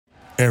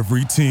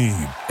Every team,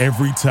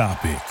 every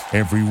topic,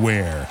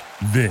 everywhere.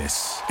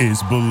 This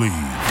is Believe.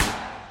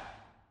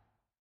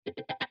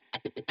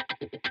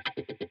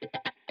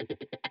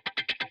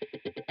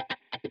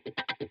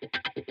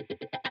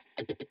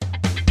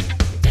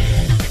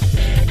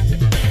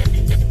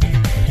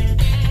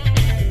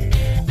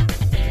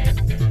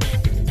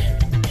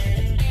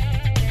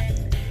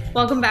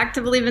 Welcome back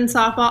to Believe in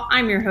Softball.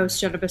 I'm your host,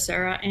 Jenna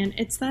Becerra, and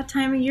it's that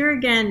time of year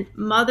again.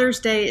 Mother's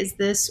Day is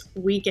this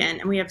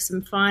weekend, and we have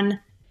some fun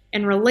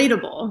and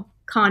relatable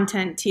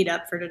content teed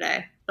up for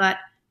today. But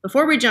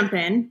before we jump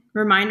in,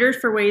 reminders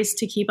for ways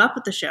to keep up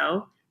with the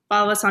show.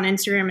 Follow us on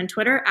Instagram and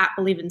Twitter at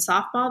Believe in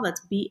Softball.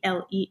 That's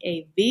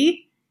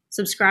BLEAV.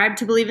 Subscribe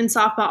to Believe in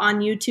Softball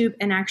on YouTube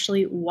and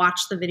actually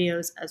watch the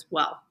videos as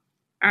well.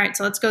 All right,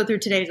 so let's go through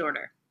today's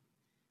order.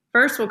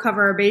 First, we'll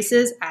cover our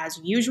bases as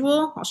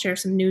usual. I'll share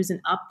some news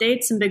and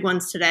updates, some big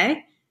ones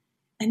today.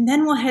 And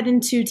then we'll head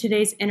into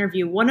today's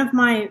interview. One of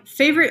my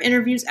favorite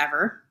interviews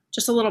ever,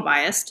 just a little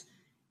biased,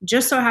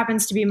 just so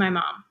happens to be my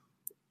mom.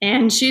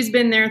 And she's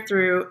been there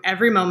through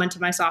every moment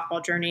of my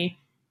softball journey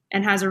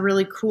and has a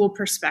really cool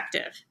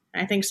perspective.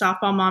 And I think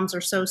softball moms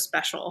are so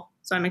special,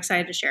 so I'm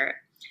excited to share it.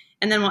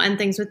 And then we'll end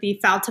things with the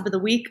Foul Tip of the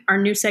Week, our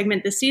new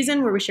segment this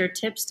season where we share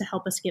tips to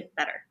help us get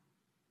better.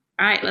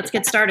 All right, let's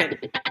get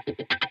started.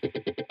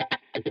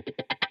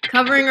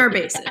 Covering our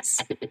bases.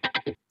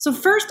 So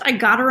first, I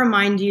gotta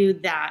remind you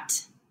that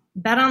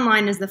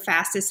BetOnline is the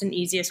fastest and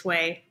easiest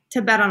way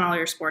to bet on all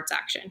your sports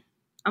action.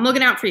 I'm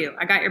looking out for you.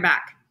 I got your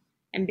back.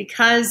 And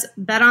because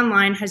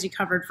BetOnline has you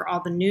covered for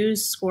all the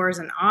news, scores,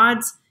 and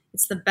odds,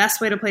 it's the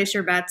best way to place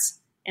your bets,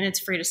 and it's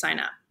free to sign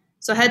up.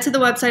 So head to the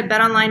website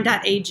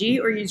betonline.ag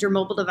or use your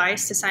mobile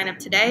device to sign up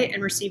today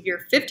and receive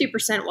your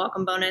 50%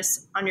 welcome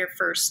bonus on your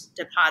first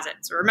deposit.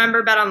 So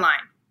remember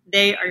BetOnline.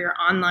 They are your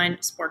online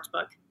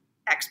sportsbook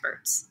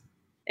experts.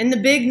 In the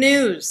big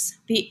news,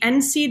 the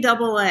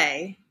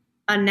NCAA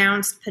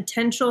announced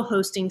potential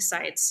hosting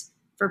sites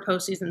for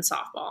postseason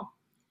softball.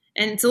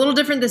 And it's a little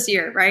different this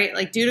year, right?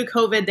 Like due to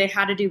COVID, they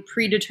had to do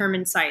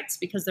predetermined sites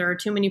because there are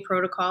too many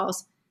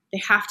protocols.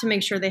 They have to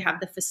make sure they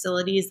have the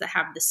facilities that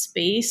have the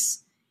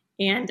space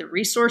and the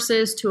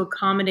resources to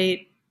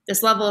accommodate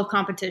this level of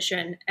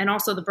competition and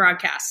also the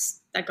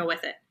broadcasts that go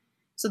with it.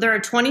 So there are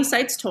 20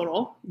 sites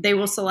total. They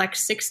will select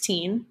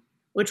 16,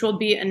 which will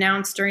be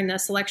announced during the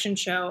selection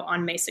show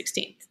on May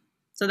 16th.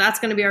 So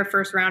that's going to be our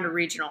first round of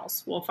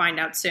regionals. We'll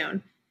find out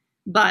soon.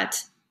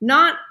 But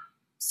not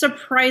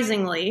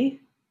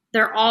surprisingly,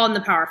 they're all in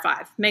the Power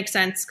 5. Makes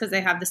sense because they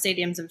have the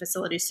stadiums and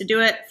facilities to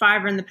do it.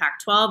 5 are in the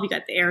Pac-12. You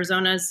got the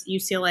Arizonas,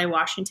 UCLA,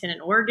 Washington,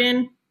 and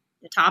Oregon,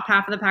 the top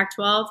half of the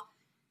Pac-12.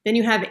 Then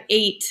you have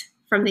 8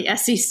 from the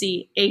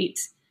SEC, 8.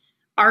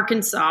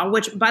 Arkansas,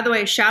 which, by the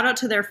way, shout out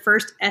to their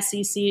first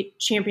SEC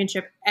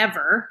championship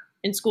ever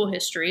in school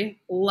history.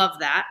 Love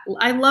that.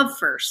 I love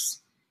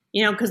firsts,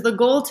 because the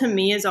goal to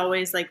me is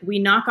always like we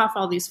knock off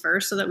all these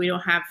firsts so that we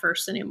don't have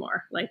firsts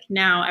anymore. Like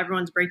now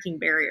everyone's breaking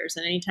barriers,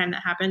 and anytime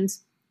that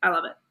happens, I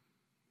love it.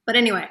 But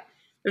anyway,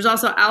 there's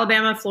also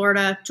Alabama,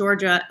 Florida,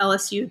 Georgia,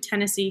 LSU,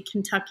 Tennessee,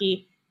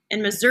 Kentucky,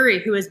 and Missouri,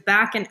 who is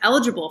back and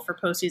eligible for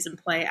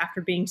postseason play after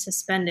being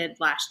suspended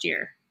last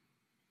year.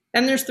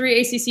 Then there's 3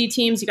 ACC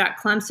teams. You got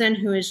Clemson,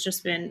 who has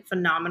just been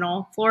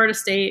phenomenal. Florida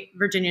State,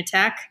 Virginia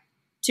Tech,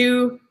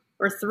 2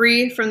 or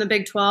 3 from the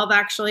Big 12,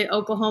 actually.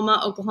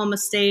 Oklahoma, Oklahoma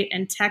State,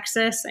 and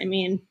Texas. I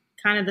mean,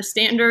 kind of the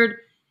standard.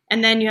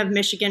 And then you have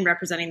Michigan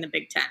representing the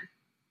Big 10.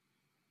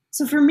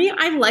 So for me,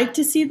 I like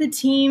to see the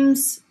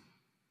teams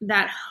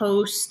that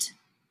host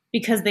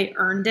because they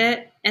earned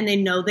it and they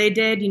know they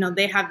did.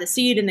 They have the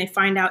seed and they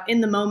find out in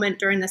the moment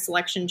during the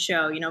selection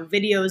show.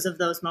 Videos of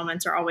those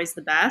moments are always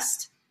the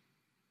best.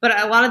 But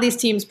a lot of these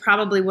teams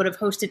probably would have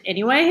hosted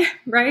anyway,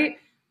 right?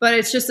 But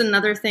it's just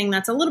another thing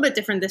that's a little bit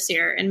different this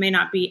year and may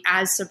not be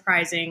as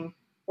surprising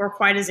or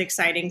quite as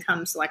exciting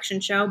come selection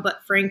show.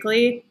 But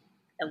frankly,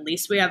 at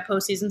least we have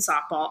postseason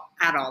softball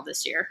at all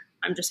this year.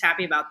 I'm just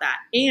happy about that.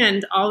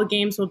 And all the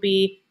games will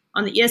be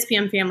on the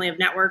ESPN family of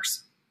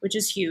networks, which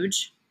is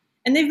huge.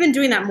 And they've been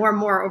doing that more and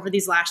more over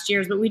these last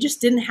years, but we just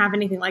didn't have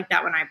anything like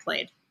that when I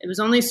played. It was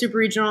only Super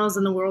Regionals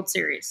and the World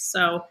Series.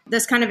 So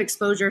this kind of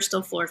exposure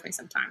still floors me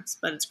sometimes,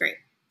 but it's great.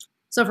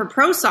 So for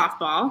pro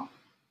softball,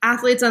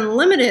 Athletes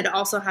Unlimited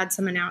also had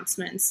some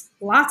announcements.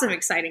 Lots of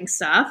exciting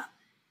stuff.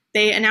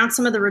 They announced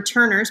some of the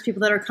returners,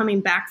 people that are coming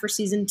back for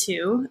season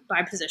 2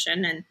 by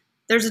position, and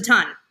there's a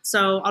ton.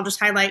 So I'll just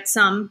highlight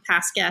some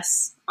past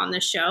guests on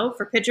this show.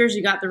 For pitchers,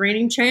 you got the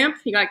reigning champ.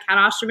 You got Kat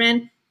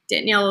Osterman,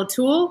 Danielle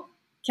O'Toole.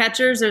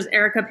 Catchers, there's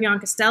Erica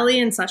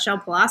Piancastelli and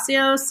Sachelle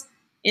Palacios.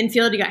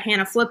 Infield, you got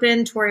Hannah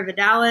Flippin, Tori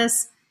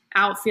Vidalis.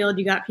 Outfield,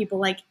 you got people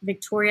like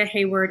Victoria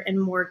Hayward and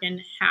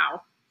Morgan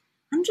Howe.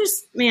 I'm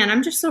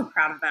just so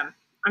proud of them.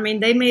 I mean,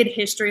 they made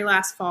history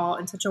last fall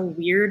in such a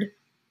weird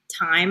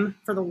time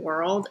for the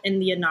world in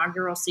the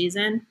inaugural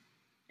season.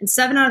 And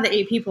 7 out of the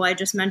 8 people I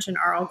just mentioned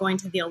are all going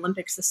to the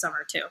Olympics this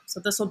summer too. So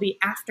this will be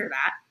after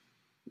that.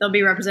 They'll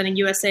be representing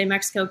USA,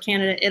 Mexico,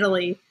 Canada,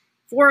 Italy,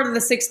 4 of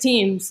the 6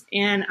 teams.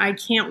 And I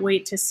can't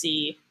wait to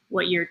see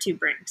what year 2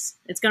 brings.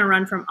 It's going to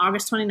run from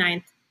August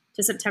 29th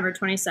to September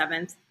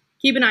 27th.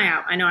 Keep an eye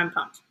out. I know I'm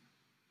pumped.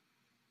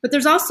 But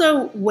there's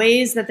also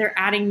ways that they're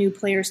adding new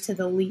players to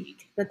the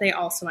league that they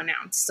also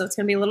announced. So it's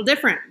going to be a little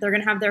different. They're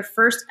going to have their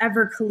first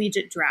ever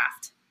collegiate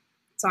draft.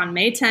 It's on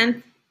May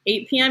 10th,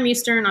 8 p.m.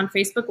 Eastern on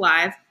Facebook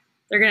Live.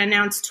 They're going to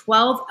announce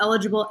 12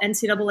 eligible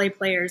NCAA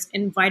players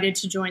invited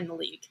to join the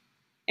league.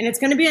 And it's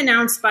going to be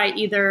announced by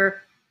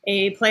either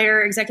a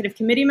player executive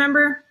committee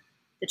member,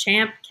 the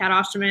champ, Kat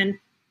Osterman,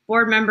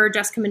 board member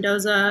Jessica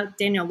Mendoza,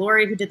 Daniel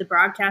Laurie, who did the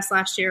broadcast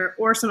last year,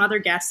 or some other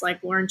guests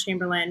like Lauren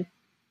Chamberlain,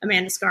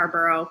 Amanda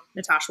Scarborough,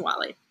 Natasha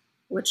Wiley,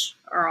 which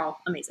are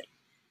all amazing.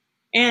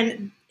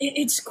 And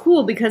it's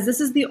cool because this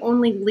is the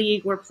only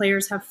league where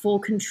players have full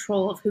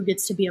control of who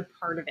gets to be a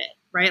part of it,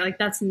 right? Like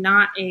that's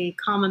not a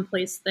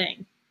commonplace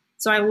thing.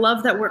 So I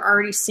love that we're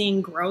already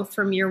seeing growth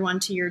from year 1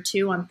 to year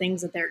 2 on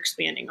things that they're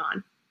expanding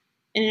on.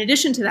 And in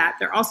addition to that,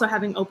 they're also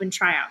having open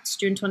tryouts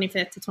June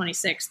 25th to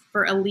 26th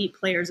for elite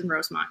players in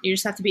Rosemont. You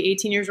just have to be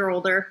 18 years or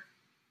older.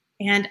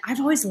 And I've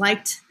always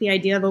liked the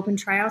idea of open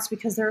tryouts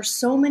because there are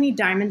so many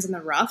diamonds in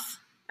the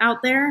rough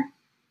out there.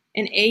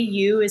 And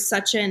AU is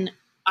such an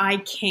I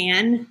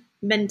can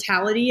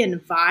mentality and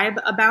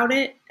vibe about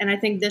it. And I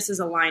think this is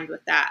aligned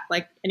with that.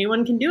 Like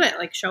anyone can do it.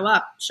 Like show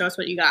up, show us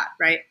what you got,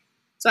 right?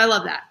 So I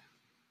love that.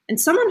 And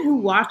someone who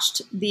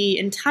watched the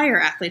entire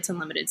Athletes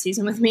Unlimited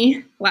season with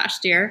me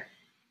last year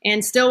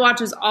and still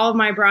watches all of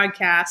my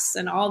broadcasts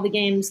and all the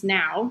games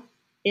now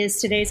is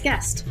today's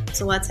guest.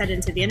 So let's head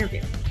into the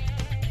interview.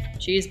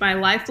 She's my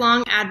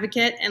lifelong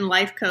advocate and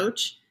life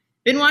coach.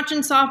 Been watching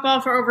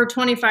softball for over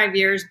 25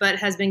 years, but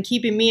has been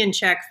keeping me in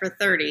check for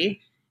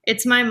 30.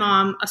 It's my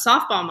mom, a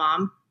softball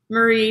mom,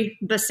 Marie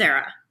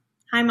Becerra.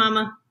 Hi,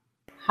 Mama.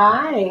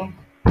 Hi.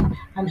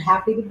 I'm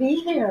happy to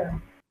be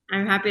here.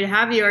 I'm happy to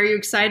have you. Are you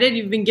excited?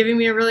 You've been giving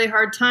me a really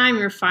hard time.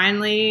 You're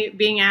finally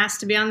being asked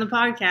to be on the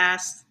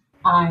podcast.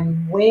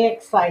 I'm way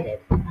excited.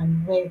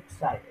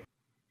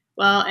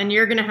 Well, and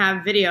you're going to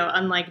have video,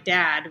 unlike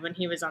Dad when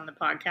he was on the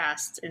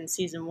podcast in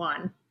season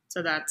 1.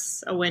 So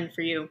that's a win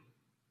for you.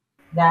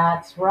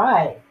 That's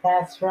right.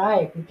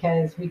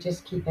 Because we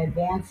just keep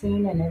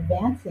advancing and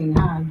advancing,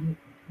 huh?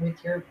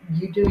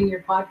 You doing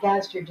your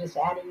podcast, you're just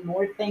adding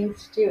more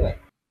things to it.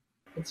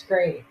 It's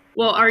great.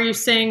 Well, are you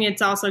saying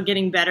it's also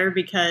getting better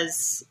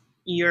because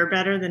you're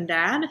better than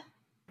Dad?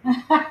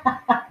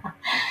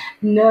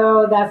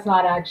 No, that's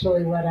not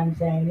actually what I'm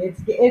saying.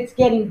 It's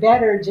getting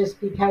better just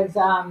because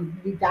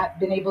we've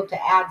been able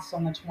to add so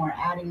much more,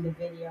 adding the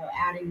video,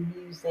 adding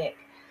music,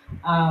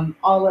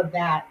 all of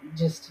that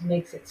just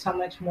makes it so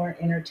much more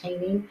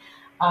entertaining.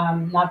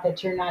 Not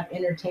that you're not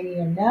entertaining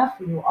enough,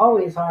 you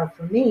always are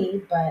for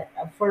me, but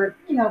for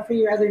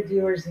your other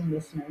viewers and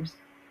listeners.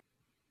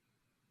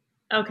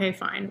 Okay,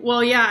 fine.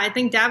 Well, yeah, I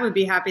think Dad would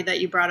be happy that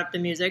you brought up the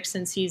music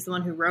since he's the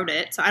one who wrote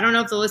it. So I don't know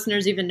if the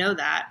listeners even know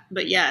that,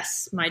 but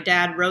yes, my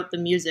dad wrote the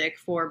music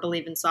for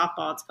Believe in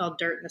Softball. It's called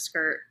Dirt in the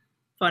Skirt.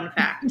 Fun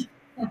fact.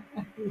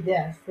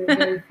 Yes, it's a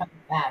very fun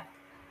fact.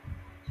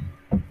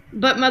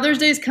 But Mother's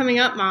Day is coming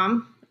up,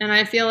 Mom, and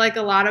I feel like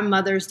a lot of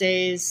Mother's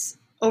Days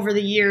over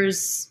the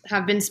years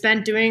have been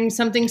spent doing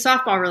something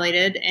softball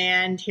related,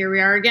 and here we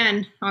are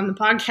again on the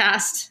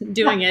podcast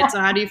doing it. So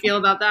how do you feel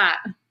about that?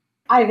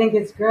 I think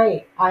it's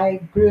great.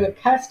 I grew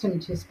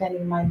accustomed to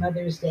spending my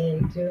Mother's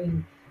Day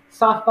doing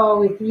softball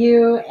with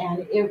you,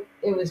 and it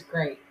was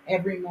great.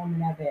 Every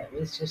moment of it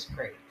was just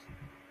great.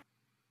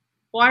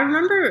 Well, I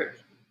remember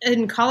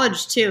in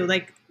college too,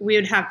 like we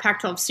would have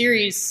Pac-12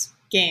 series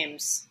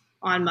games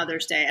on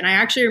Mother's Day. And I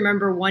actually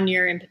remember one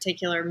year in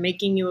particular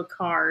making you a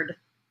card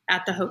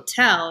at the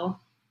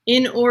hotel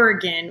in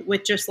Oregon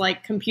with just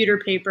like computer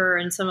paper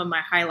and some of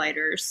my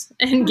highlighters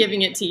and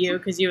giving it to you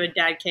because you and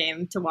Dad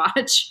came to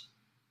watch.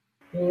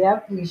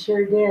 Yep, you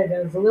sure did.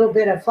 It was a little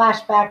bit of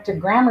flashback to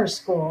grammar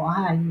school,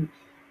 huh?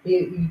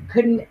 You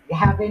couldn't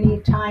have any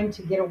time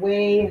to get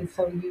away, and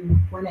so you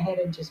went ahead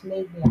and just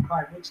made me a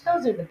card, which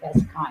those are the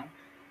best kind.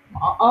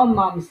 All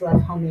moms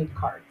love homemade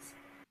cards.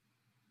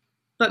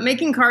 But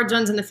making cards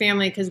runs in the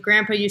family because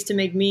Grandpa used to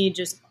make me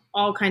just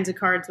all kinds of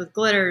cards with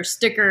glitter,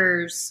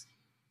 stickers,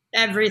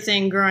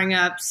 everything growing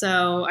up.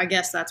 So I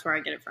guess that's where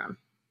I get it from.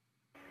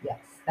 Yes,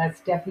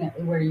 that's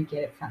definitely where you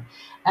get it from.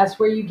 That's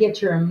where you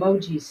get your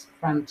emojis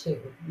from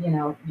too. You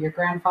know, your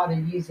grandfather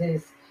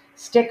uses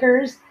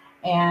stickers,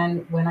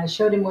 and when I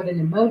showed him what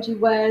an emoji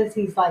was,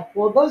 he's like,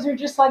 well, those are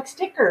just like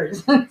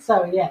stickers.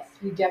 So yes,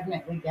 you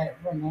definitely get it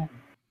from him.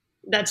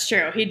 That's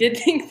true. He did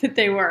think that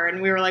they were,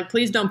 and we were like,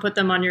 please don't put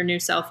them on your new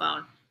cell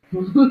phone.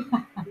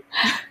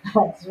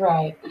 That's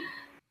right.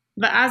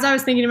 But as I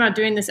was thinking about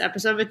doing this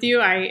episode with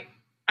you, I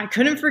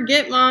couldn't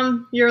forget,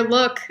 Mom, your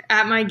look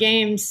at my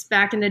games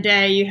back in the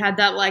day. You had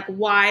that like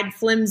wide,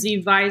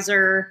 flimsy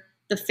visor,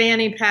 the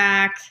fanny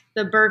pack,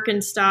 the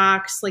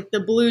Birkenstocks, like the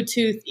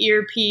Bluetooth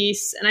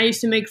earpiece. And I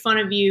used to make fun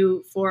of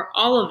you for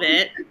all of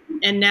it.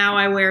 And now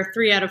I wear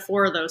 3 out of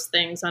 4 of those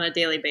things on a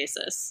daily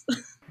basis.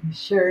 You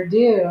sure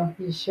do.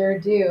 You sure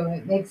do.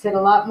 It makes it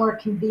a lot more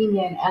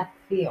convenient at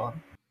the field.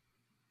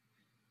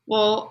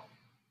 Well,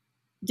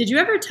 Did you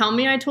ever tell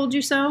me I told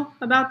you so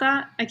about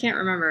that? I can't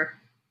remember.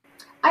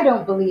 I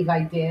don't believe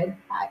I did.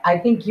 I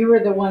think you were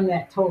the one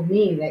that told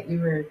me that you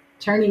were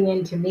turning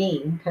into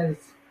me because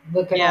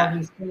look at all Yeah.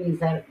 these things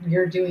that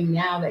you're doing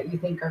now that you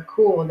think are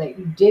cool that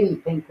you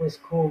didn't think was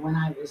cool when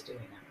I was doing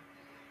them.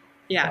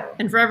 Yeah. So,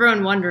 And for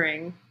everyone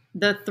wondering,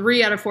 the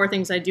 3 out of 4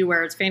 things I do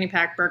wear is fanny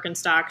pack,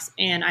 Birkenstocks,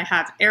 and I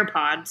have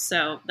AirPods.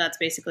 So that's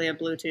basically a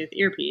Bluetooth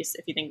earpiece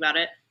if you think about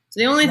it. So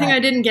the only thing right. I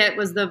didn't get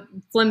was the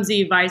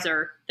flimsy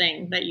visor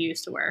thing that you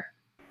used to wear.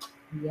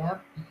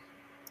 Yep.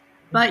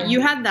 But you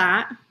Okay. had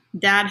that.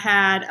 Dad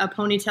had a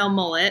ponytail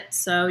mullet.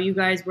 So you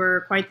guys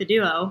were quite the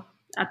duo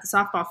at the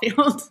softball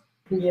field.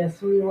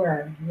 Yes, we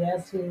were.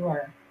 Yes, we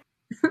were.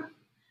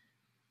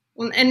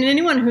 And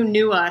anyone who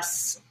knew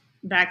us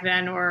back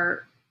then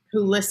or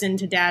who listened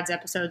to Dad's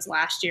episodes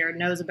last year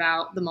knows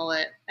about the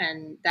mullet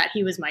and that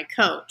he was my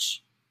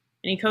coach.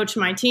 And he coached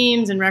my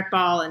teams in rec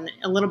ball and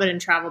a little bit in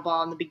travel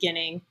ball in the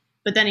beginning.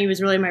 But then he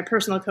was really my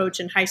personal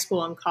coach in high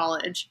school and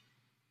college.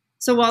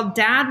 So while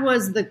Dad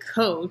was the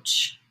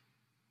coach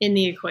in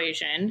the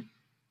equation,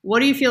 what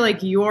do you feel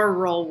like your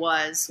role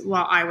was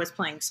while I was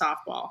playing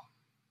softball?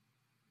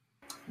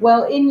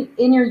 Well,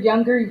 in your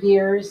younger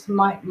years,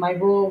 my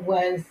role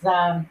was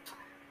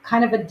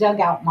kind of a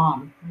dugout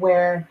mom,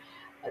 where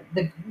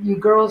you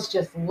girls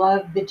just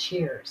loved the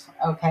cheers,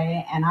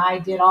 okay? And I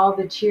did all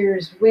the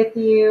cheers with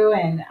you,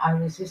 and I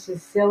was just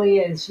as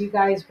silly as you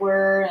guys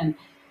were. And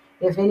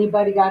if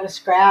anybody got a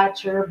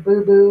scratch or a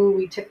boo boo,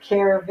 we took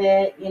care of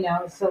it, you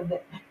know. So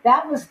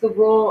that was the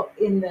role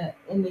in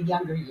the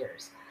younger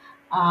years.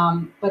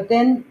 But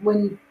then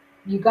when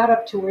you got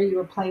up to where you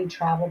were playing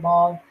travel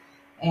ball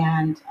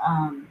and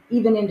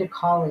even into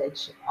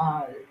college,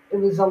 it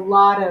was a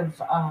lot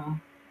of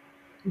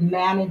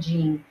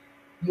managing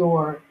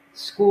your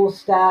school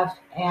stuff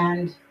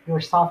and your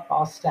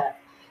softball stuff.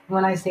 And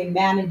when I say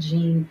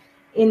managing,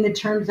 in the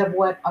terms of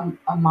what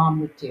a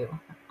mom would do,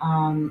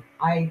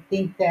 I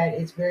think that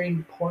it's very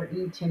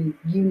important, and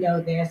you know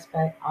this,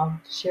 but I'll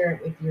share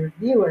it with your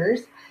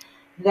viewers,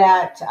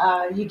 that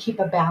you keep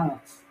a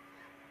balance.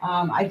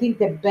 I think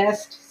the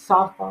best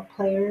softball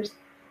players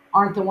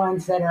aren't the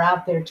ones that are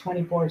out there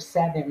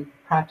 24/7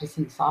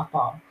 practicing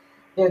softball.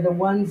 They're the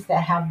ones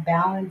that have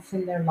balance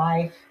in their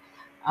life.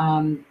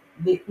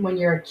 When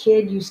you're a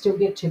kid, you still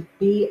get to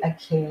be a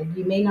kid.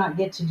 You may not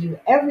get to do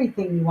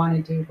everything you want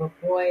to do, but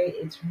boy,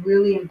 it's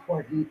really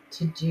important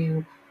to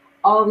do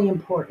all the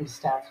important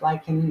stuff,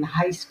 like in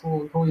high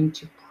school, going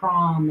to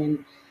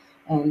prom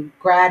and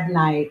grad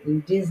night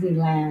and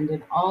Disneyland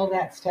and all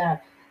that stuff.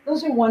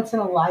 Those are once in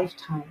a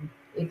lifetime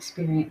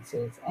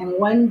experiences. And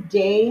one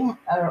day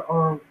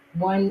or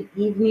one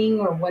evening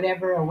or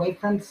whatever away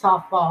from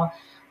softball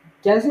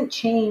doesn't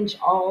change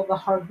all the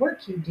hard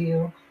work you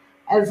do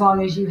as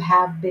long as you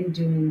have been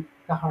doing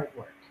the hard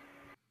work.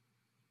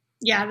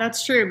 Yeah,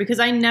 that's true because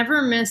I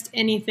never missed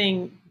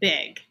anything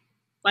big.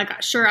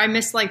 Like, sure, I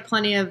missed like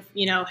plenty of,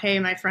 hey,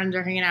 my friends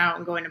are hanging out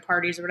and going to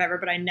parties or whatever,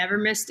 but I never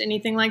missed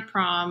anything like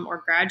prom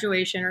or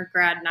graduation or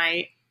grad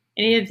night.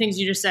 Any of the things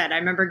you just said. I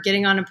remember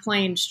getting on a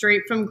plane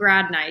straight from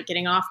grad night,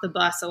 getting off the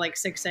bus at like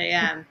 6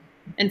 a.m.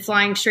 and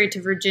flying straight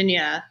to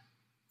Virginia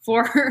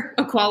for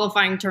a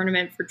qualifying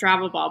tournament for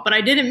travel ball. But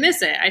I didn't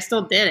miss it. I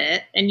still did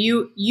it. And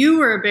you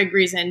were a big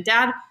reason.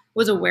 Dad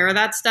was aware of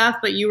that stuff,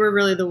 but you were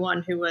really the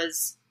one who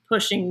was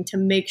pushing to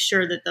make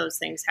sure that those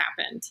things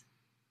happened.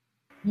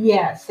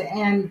 Yes,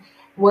 and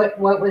what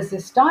was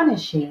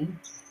astonishing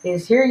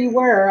is here you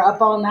were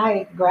up all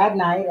night, grad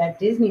night at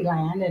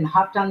Disneyland, and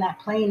hopped on that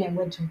plane and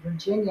went to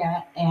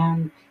Virginia.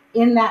 And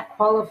in that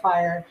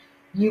qualifier,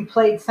 you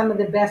played some of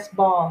the best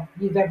ball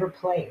you've ever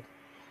played.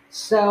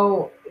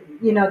 So,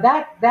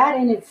 that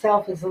in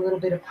itself is a little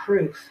bit of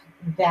proof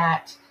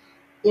that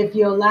if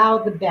you allow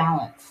the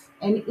balance,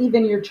 and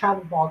even your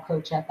travel ball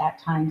coach at that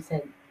time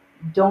said,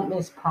 don't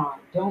miss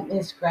prom, don't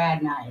miss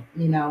grad night,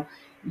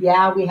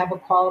 yeah, we have a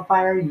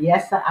qualifier.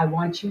 Yes, I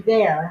want you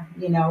there,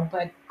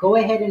 but go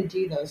ahead and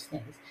do those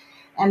things.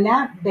 And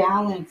that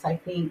balance, I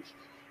think,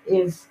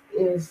 is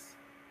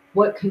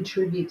what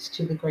contributes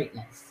to the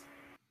greatness.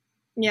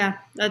 Yeah,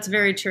 that's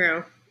very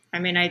true. I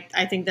mean,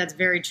 I think that's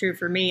very true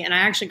for me. And I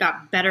actually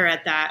got better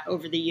at that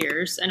over the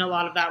years. And a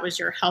lot of that was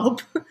your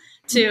help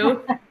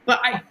too. But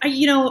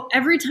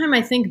every time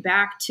I think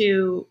back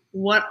to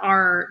what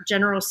our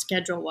general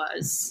schedule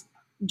was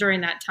during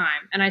that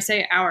time, and I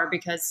say our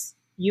because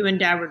you and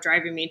Dad were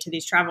driving me to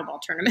these travel ball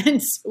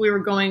tournaments. We were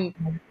going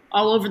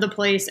all over the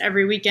place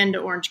every weekend to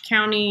Orange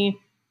County.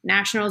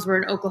 Nationals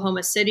were in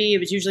Oklahoma City. It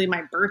was usually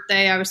my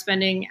birthday I was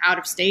spending out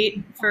of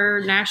state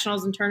for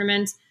nationals and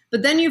tournaments.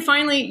 But then you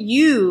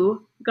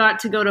got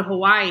to go to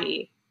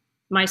Hawaii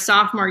my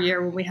sophomore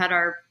year when we had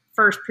our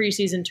first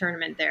preseason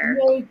tournament there.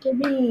 Yay to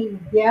me.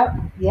 Yep.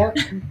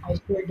 I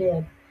sure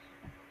did.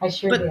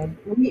 Did.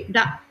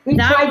 We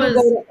tried to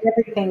go to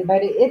everything,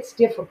 but it's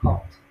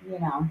difficult,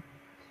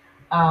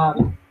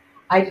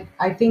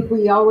 I think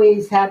you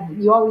always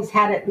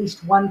had at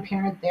least one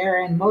parent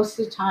there, and most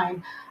of the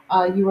time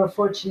you were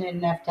fortunate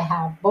enough to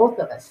have both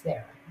of us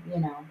there,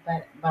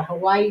 but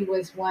Hawaii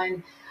was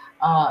one.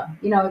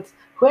 It's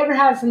whoever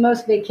has the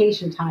most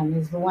vacation time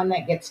is the one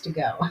that gets to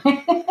go.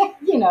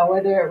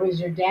 Whether it was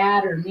your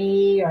dad or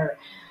me, or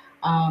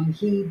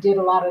he did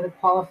a lot of the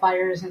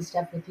qualifiers and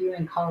stuff with you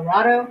in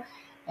Colorado,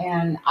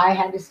 and I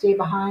had to stay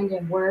behind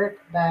and work,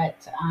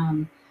 but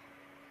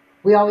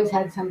we always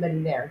had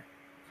somebody there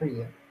for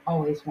you,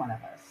 always one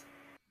of us.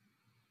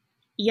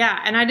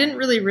 Yeah, and I didn't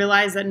really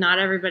realize that not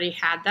everybody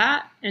had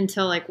that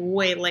until like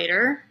way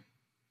later.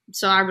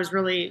 So I was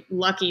really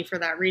lucky for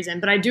that reason.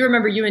 But I do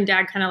remember you and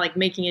Dad kind of like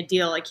making a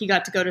deal. Like he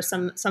got to go to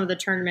some of the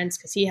tournaments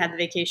because he had the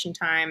vacation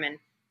time, and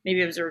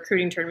maybe it was a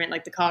recruiting tournament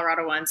like the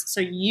Colorado ones. So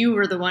you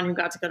were the one who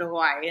got to go to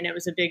Hawaii, and it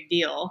was a big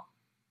deal.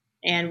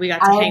 And we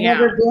got to hang out.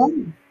 I had never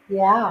been.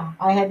 Yeah,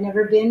 I had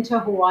never been to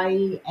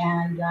Hawaii,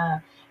 and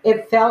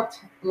it felt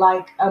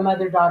like a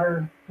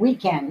mother-daughter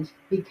weekend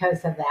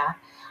because of that.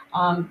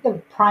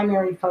 The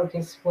primary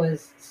focus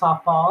was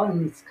softball,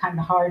 and it's kind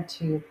of hard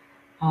to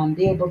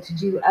be able to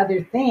do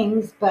other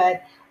things,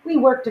 but we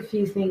worked a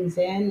few things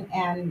in,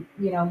 and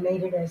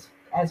made it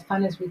as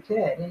fun as we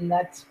could. And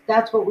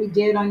that's what we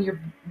did when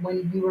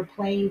you were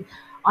playing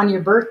on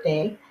your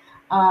birthday.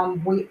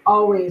 We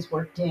always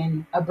worked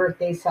in a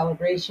birthday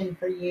celebration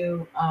for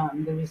you.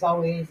 There was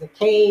always a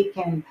cake,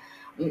 and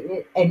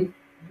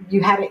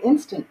you had an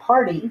instant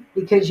party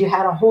because you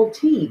had a whole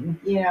team.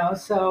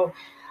 So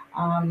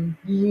you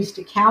used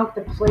to count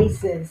the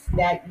places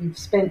that you've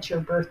spent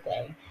your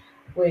birthday,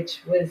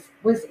 which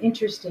was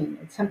interesting.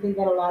 It's something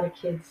that a lot of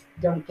kids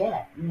don't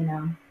get.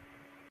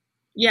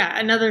 Yeah,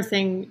 another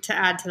thing to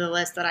add to the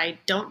list that I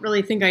don't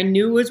really think I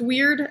knew was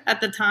weird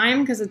at the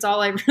time because it's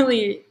all I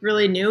really,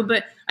 really knew.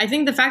 But I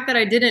think the fact that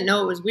I didn't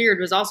know it was weird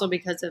was also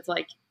because of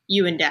like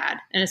you and Dad,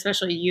 and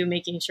especially you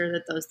making sure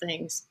that those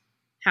things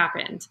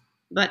happened.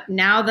 But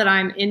now that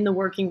I'm in the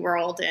working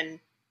world and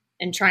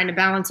trying to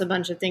balance a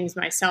bunch of things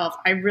myself,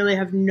 I really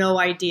have no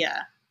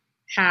idea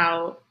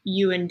how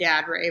you and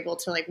Dad were able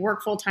to like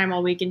work full time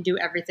all week and do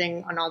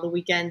everything on all the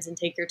weekends and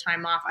take your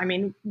time off. I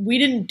mean, we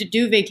didn't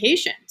do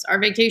vacations. Our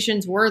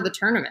vacations were the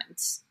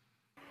tournaments.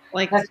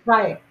 That's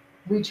right.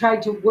 We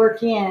tried to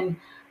work in,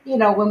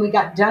 when we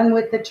got done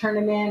with the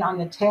tournament on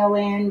the tail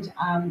end,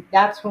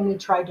 that's when we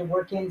tried to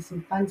work in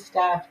some fun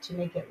stuff to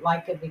make it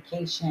like a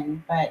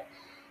vacation. But,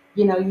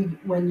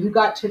 when you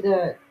got to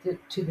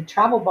the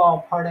travel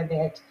ball part of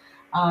it,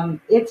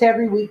 it's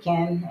every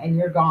weekend and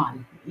you're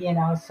gone.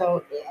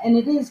 So, and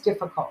it is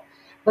difficult,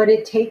 but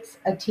it takes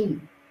a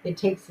team.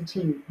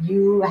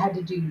 You had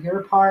to do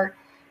your part.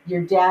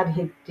 Your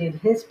dad did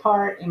his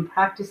part in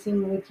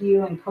practicing with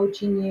you and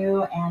coaching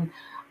you, and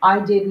I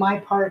did my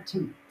part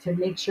to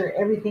make sure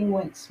everything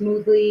went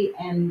smoothly,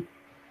 and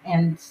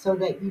so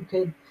that you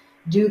could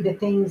do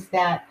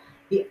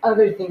the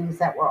other things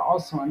that were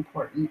also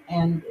important.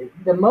 And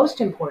the most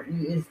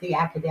important is the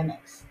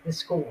academics, the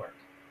schoolwork.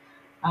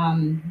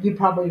 You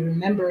probably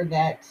remember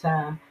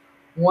that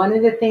one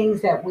of the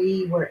things that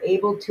we were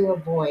able to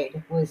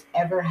avoid was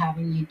ever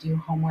having you do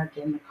homework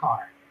in the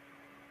car.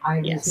 I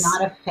was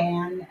not a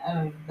fan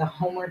of the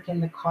homework in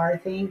the car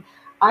thing.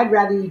 I'd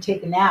rather you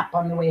take a nap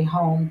on the way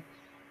home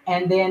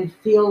and then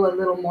feel a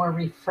little more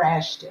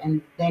refreshed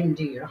and then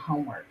do your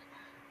homework.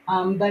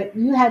 But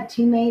you had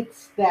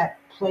teammates that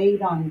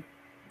played on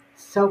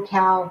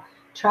SoCal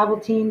travel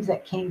teams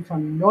that came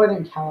from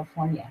Northern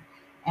California,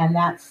 and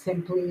that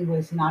simply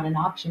was not an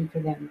option for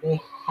them. They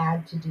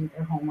had to do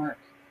their homework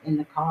in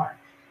the car.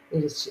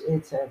 It's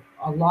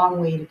a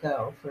long way to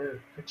go for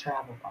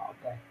travel ball,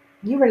 but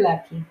you were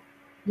lucky.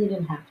 You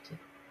didn't have to.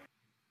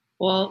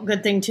 Well,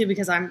 good thing too,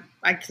 because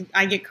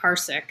I get car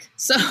sick,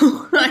 so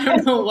I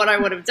don't know what I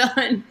would have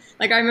done.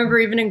 Like I remember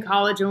even in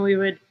college when we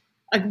would,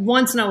 like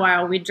once in a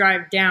while, we'd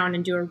drive down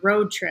and do a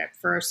road trip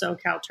for a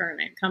SoCal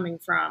tournament coming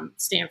from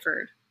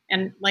Stanford,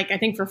 and like I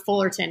think for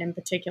Fullerton in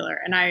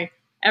particular.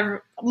 And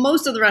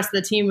most of the rest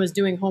of the team was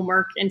doing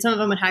homework, and some of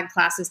them had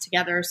classes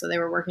together, so they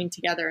were working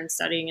together and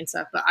studying and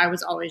stuff. But I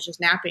was always just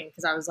napping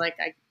because I was like,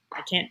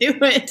 I can't do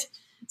it.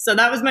 So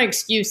that was my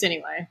excuse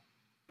anyway.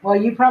 Well,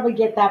 you probably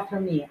get that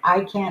from me.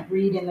 I can't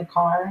read in the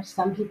car.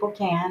 Some people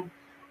can.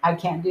 I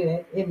can't do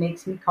it. It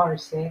makes me car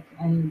sick.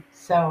 And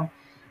so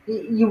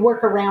you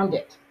work around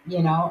it.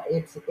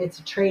 It's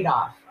a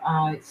trade-off.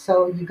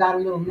 So you got a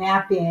little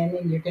nap in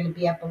and you're going to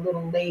be up a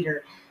little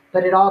later,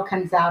 but it all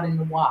comes out in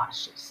the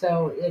wash.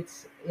 So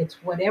it's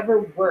whatever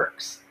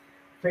works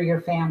for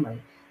your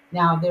family.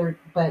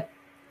 But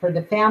for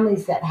the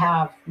families that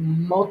have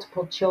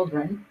multiple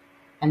children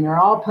and they're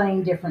all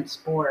playing different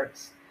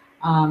sports,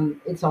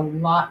 it's a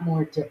lot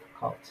more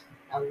difficult.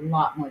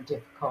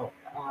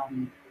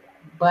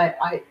 But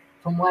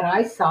from what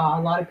I saw,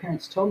 a lot of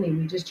parents told me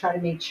we just try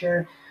to make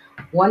sure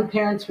one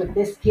parent's with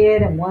this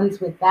kid and one's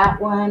with that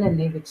one, and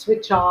they would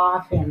switch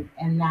off and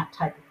that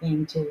type of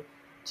thing to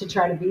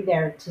try to be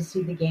there to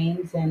see the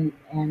games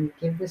and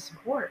give the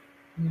support.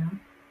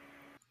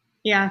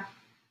 Yeah.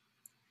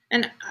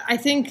 And I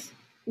think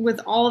with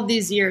all of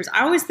these years,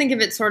 I always think of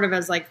it sort of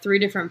as like three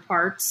different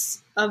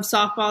parts of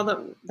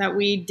softball that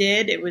we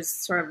did. It was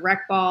sort of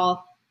rec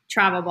ball,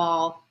 travel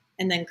ball,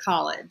 and then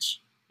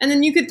college. And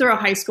then you could throw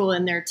high school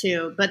in there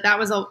too, but that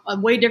was a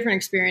way different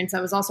experience.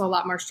 That was also a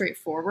lot more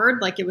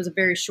straightforward. Like it was a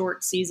very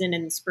short season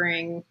in the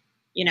spring.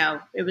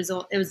 It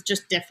was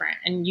just different,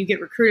 and you get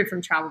recruited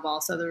from travel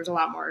ball, so there was a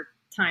lot more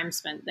time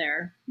spent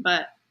there.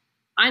 But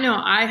I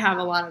know I have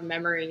a lot of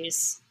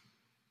memories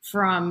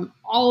from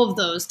all of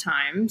those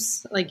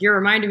times. Like you're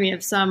reminding me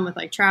of some with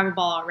like travel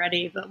ball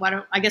already, but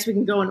I guess we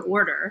can go in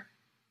order.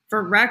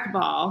 For rec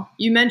ball,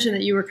 you mentioned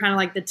that you were kind of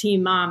like the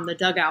team mom, the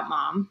dugout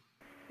mom,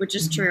 which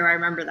is true. I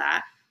remember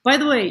that. By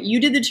the way,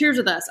 you did the cheers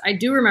with us. I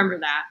do remember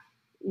that.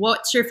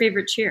 What's your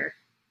favorite cheer?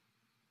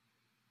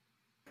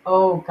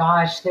 Oh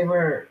gosh, there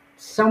were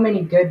so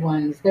many good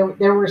ones.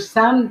 There were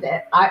some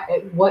that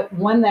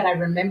one that I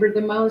remember the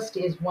most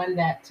is one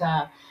that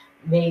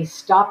they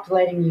stopped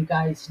letting you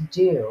guys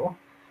do,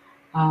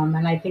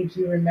 and I think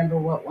you remember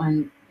what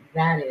one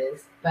that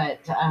is.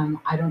 But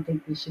I don't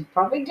think we should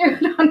probably do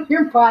it on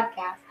your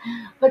podcast.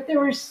 But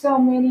there were so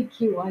many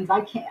cute ones.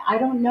 I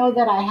don't know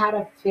that I had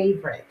a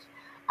favorite.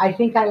 I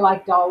think I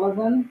liked all of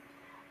them.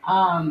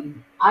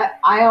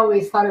 I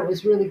always thought it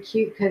was really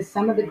cute because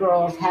some of the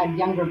girls had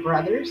younger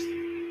brothers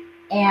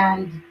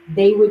and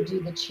they would do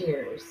the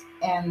cheers,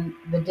 and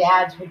the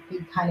dads would be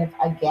kind of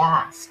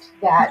aghast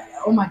that,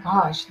 oh my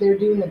gosh, they're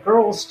doing the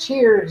girls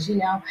cheers,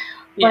 Yeah.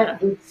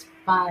 but it's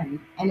fun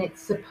and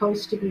it's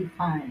supposed to be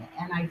fun.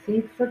 And I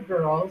think for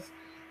girls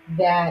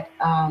that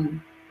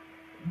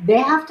they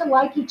have to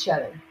like each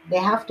other, they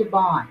have to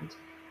bond.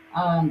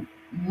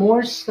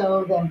 More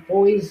so than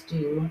boys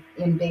do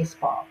in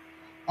baseball.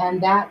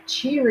 And that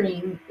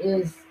cheering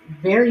is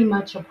very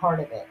much a part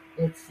of it.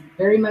 It's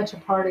very much a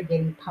part of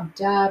getting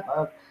pumped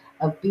up,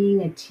 of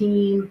being a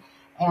team.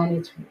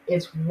 And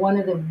it's one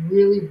of the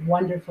really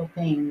wonderful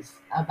things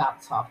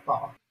about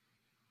softball.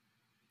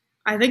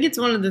 I think it's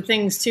one of the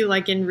things too,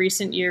 like in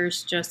recent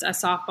years, just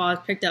as softball has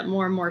picked up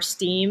more and more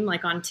steam,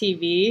 like on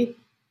TV,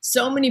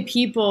 so many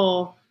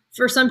people,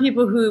 for some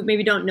people who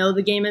maybe don't know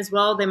the game as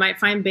well, they might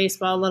find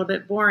baseball a little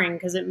bit boring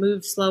because it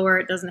moves slower.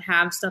 It doesn't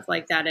have stuff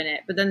like that in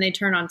it. But then they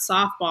turn on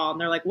softball and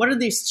they're like, what are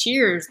these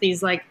cheers?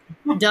 These like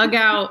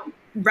dugout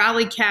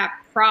rally cap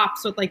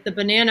props with like the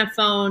banana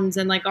phones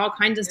and like all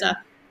kinds of stuff.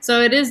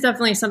 So it is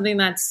definitely something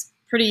that's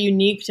pretty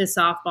unique to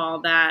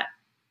softball that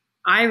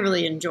I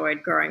really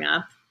enjoyed growing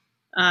up.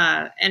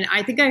 And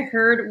I think I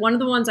heard one of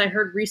the ones I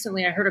heard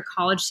recently, I heard a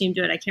college team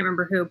do it. I can't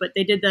remember who, but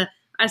they did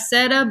I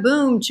said a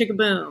boom, chicka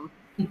boom.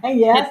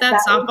 Yes, hit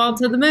that softball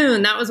to the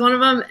moon. That was one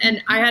of them.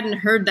 And I hadn't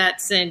heard that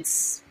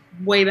since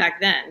way back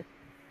then.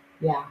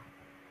 Yeah.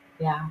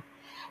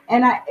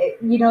 And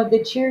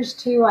the cheers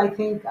too, I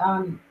think,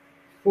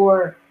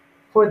 for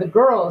the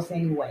girls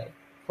anyway,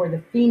 for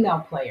the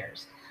female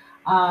players,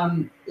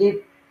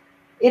 it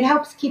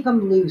helps keep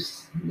them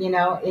loose.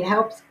 It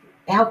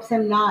helps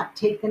them not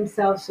take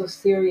themselves so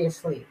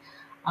seriously.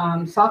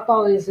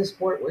 Softball is a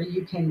sport where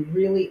you can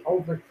really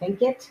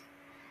overthink it.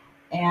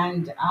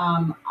 And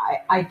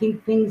I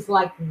think things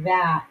like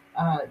that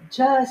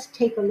just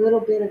take a little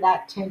bit of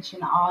that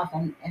tension off,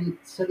 and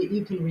so that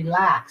you can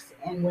relax.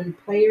 And when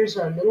players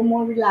are a little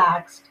more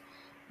relaxed,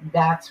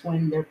 that's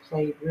when their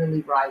play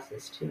really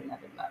rises to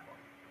another level.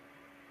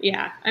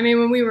 Yeah. I mean,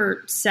 when we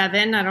were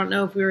 7, I don't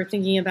know if we were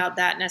thinking about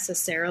that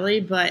necessarily,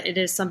 but it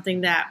is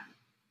something that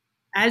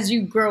as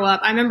you grow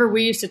up, I remember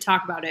we used to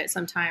talk about it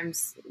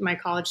sometimes, my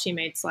college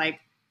teammates,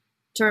 like,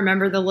 to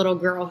remember the little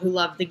girl who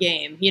loved the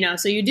game,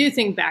 so you do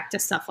think back to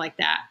stuff like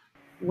that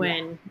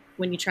when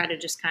you try to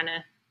just kind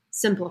of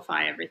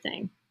simplify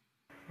everything.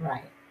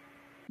 Right.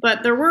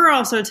 But there were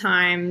also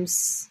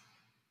times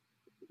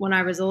when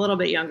I was a little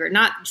bit younger,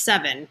 not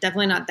 7,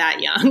 definitely not that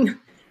young,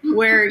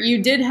 where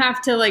you did have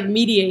to like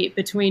mediate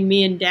between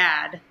me and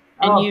Dad.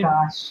 And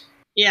gosh.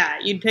 Yeah,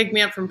 you'd pick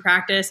me up from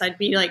practice. I'd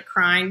be like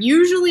crying.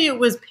 Usually it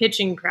was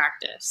pitching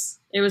practice.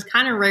 It was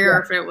kind of rare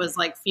if it was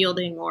like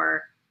fielding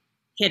or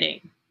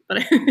hitting.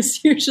 But it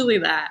was usually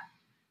that.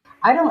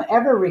 I don't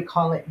ever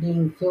recall it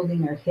being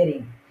fielding or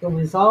hitting. It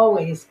was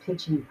always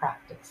pitching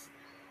practice.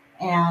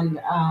 And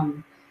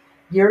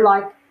you're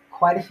like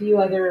quite a few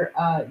other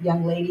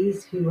young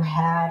ladies who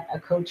had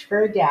a coach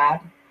for a dad,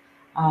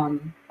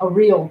 a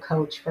real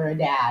coach for a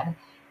dad.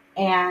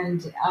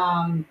 And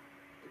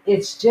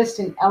it's just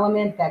an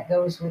element that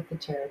goes with the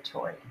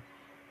territory.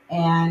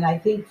 And I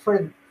think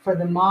for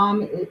the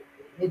mom,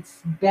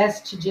 it's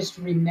best to just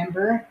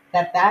remember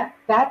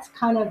that's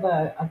kind of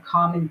a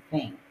common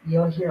thing.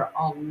 You'll hear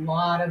a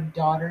lot of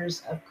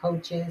daughters of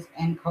coaches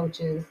and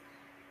coaches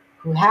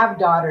who have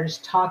daughters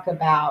talk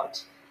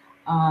about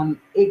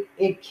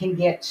it can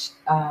get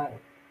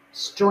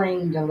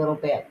strained a little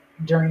bit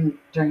during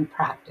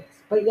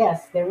practice. But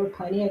yes, there were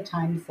plenty of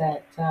times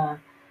that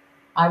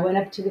I went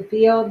up to the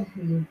field.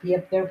 You'd be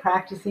up there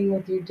practicing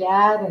with your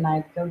dad, and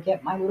I'd go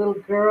get my little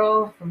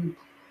girl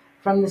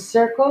from the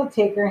circle,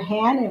 take her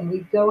hand, and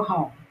we'd go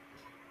home.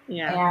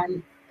 Yeah.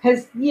 And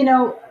because,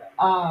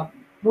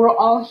 we're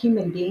all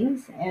human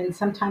beings, and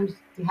sometimes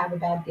we have a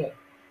bad day.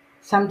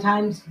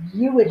 Sometimes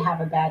you would have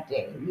a bad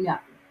day.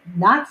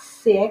 Not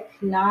sick,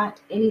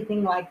 not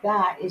anything like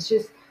that. It's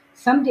just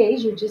some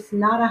days you're just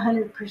not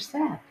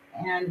 100%.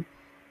 And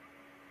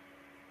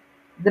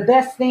the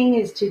best thing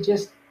is to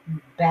just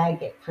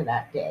bag it for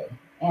that day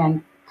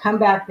and come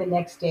back the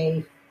next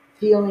day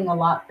feeling a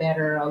lot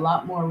better, a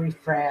lot more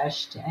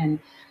refreshed. And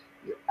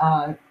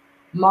uh,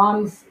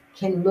 moms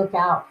can look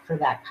out for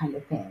that kind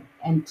of thing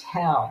and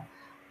tell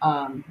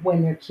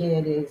when their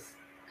kid is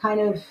kind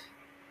of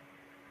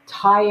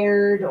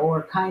tired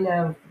or kind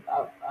of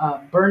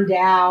burned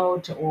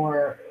out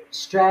or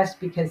stressed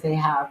because they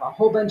have a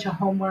whole bunch of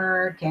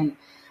homework and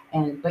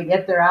but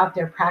yet they're out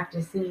there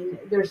practicing.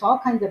 There's all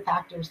kinds of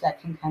factors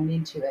that can come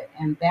into it,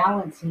 and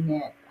balancing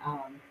it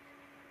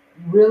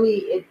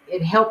really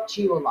it helped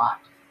you a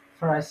lot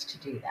for us to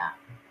do that.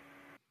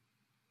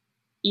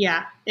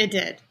 Yeah, it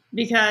did.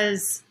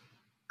 Because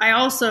I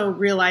also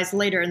realized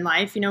later in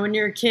life, when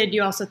you're a kid,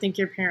 you also think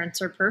your parents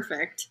are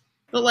perfect.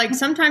 But like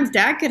sometimes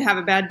dad could have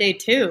a bad day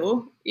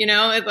too,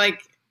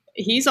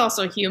 he's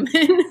also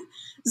human.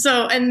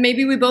 So, and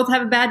maybe we both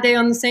have a bad day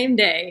on the same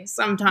day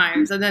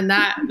sometimes. And then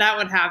that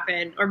would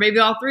happen. Or maybe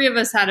all three of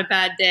us had a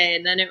bad day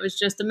and then it was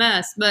just a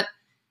mess. But,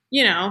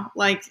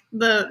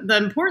 the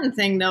important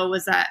thing though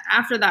was that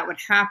after that would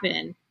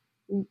happen,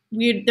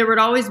 there would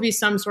always be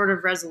some sort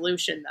of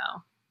resolution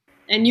though.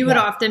 And you would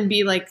often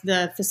be like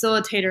the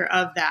facilitator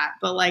of that.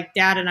 But like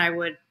dad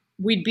and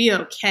we'd be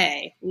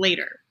okay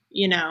later.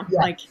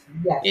 Yes,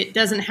 yes. It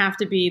doesn't have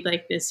to be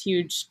like this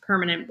huge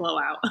permanent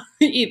blowout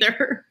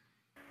either.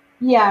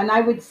 Yeah, and I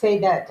would say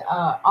that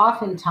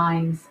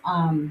oftentimes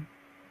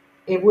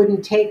it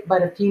wouldn't take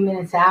but a few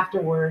minutes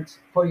afterwards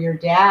for your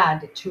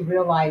dad to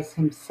realize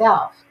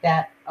himself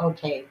that,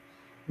 okay,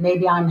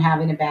 maybe I'm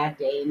having a bad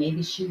day,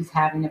 maybe she's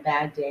having a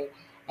bad day.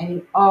 And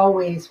he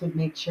always would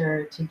make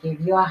sure to give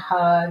you a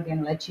hug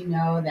and let you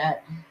know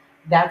that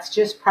that's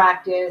just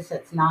practice.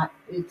 It's not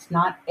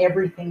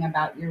everything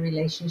about your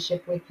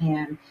relationship with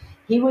him.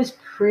 He was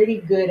pretty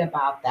good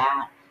about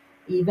that,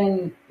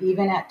 even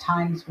at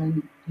times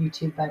when you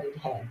two butted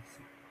heads.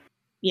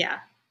 Yeah.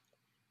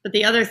 But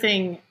the other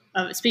thing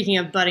speaking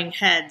of butting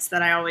heads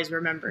that I always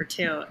remember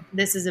too,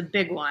 this is a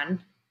big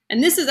one.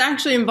 And this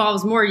actually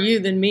involves more you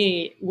than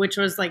me, which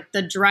was like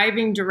the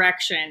driving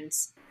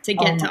directions to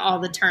get to all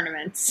the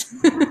tournaments.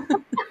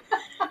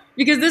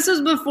 Because this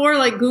was before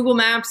like Google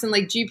Maps and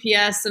like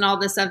GPS and all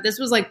this stuff. This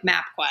was like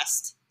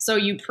MapQuest. So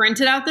you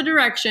printed out the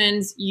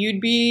directions.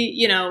 You'd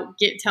be,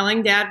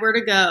 telling dad where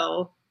to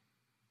go.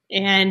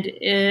 And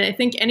I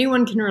think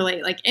anyone can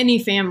relate, like any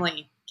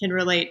family can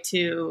relate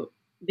to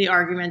the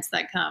arguments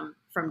that come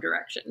from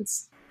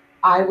directions.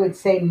 I would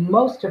say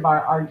most of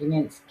our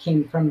arguments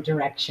came from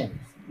directions,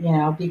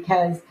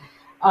 because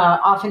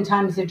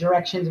oftentimes the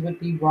directions would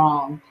be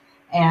wrong.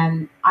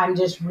 And I'm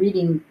just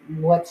reading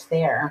what's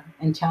there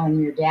and telling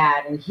your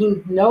dad, and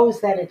he knows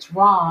that it's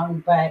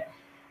wrong.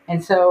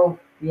 And so,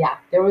 yeah,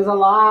 there was a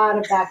lot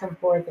of back and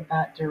forth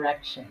about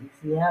directions.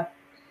 Yep,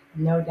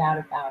 no doubt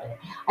about it.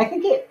 I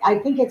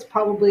think it's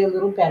probably a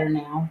little better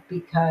now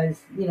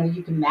because,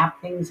 you can map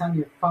things on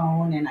your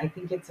phone, and I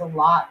think it's a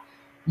lot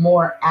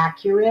more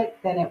accurate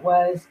than it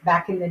was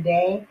back in the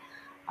day.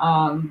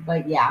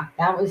 But yeah,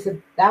 that was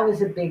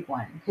a big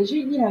one because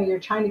you're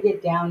trying to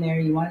get down there.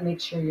 You want to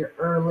make sure you're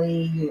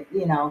early.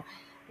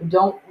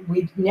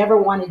 We never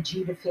wanted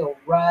you to feel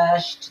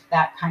rushed,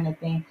 that kind of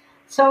thing.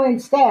 So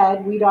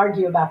instead, we'd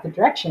argue about the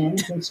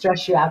directions and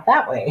stress you out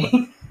that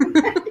way.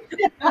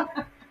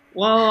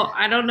 Well,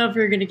 I don't know if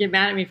you're going to get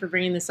mad at me for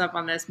bringing this up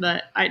on this,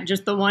 but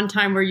just the one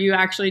time where you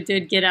actually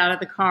did get out of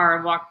the car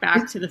and walk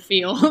back to the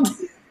field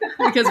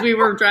because we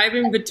were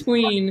driving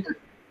between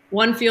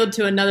one field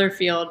to another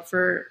field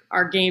for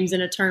our games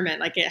in a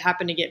tournament. Like it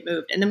happened to get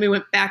moved. And then we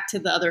went back to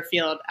the other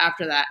field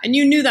after that. And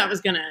you knew that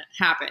was going to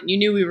happen. You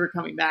knew we were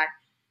coming back.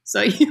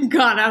 So you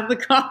got out of the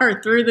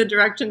car, threw the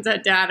directions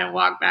at dad and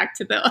walked back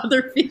to the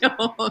other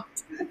field.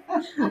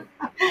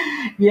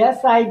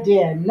 Yes, I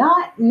did.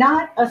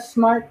 Not a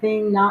smart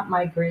thing, not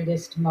my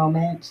greatest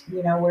moment.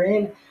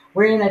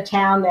 We're in a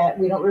town that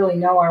we don't really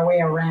know our way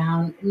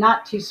around.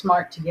 Not too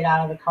smart to get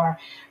out of the car.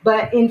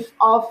 But in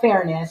all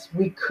fairness,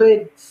 we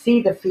could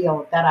see the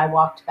field that I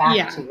walked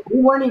back to. We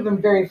weren't even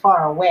very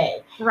far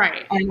away.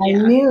 Right. And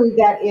I knew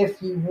that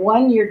if you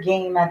won your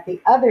game at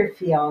the other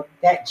field,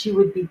 that you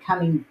would be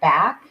coming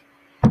back.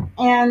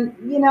 And,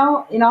 in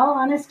all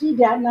honesty,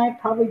 Dad and I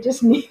probably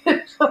just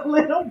needed a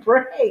little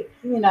break,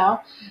 Yeah,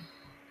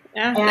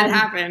 that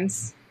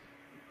happens.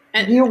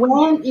 And you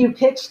won, you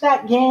pitched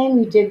that game,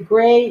 you did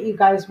great, you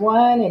guys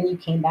won, and you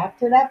came back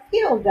to that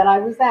field that I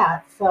was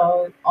at.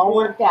 So it all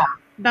worked out.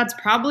 That's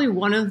probably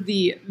one of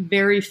the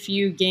very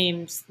few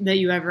games that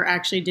you ever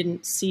actually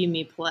didn't see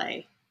me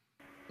play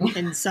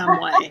in some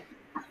way.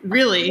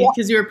 Really,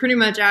 because you were pretty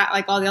much at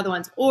like all the other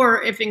ones.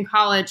 Or if in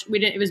college,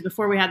 it was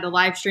before we had the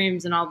live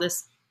streams and all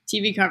this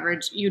TV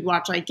coverage, you'd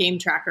watch like Game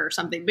Tracker or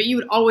something, but you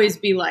would always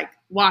be like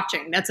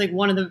watching. That's like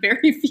one of the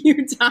very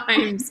few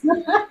times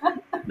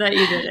that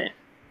you did it.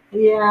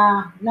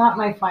 Yeah, not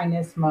my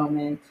finest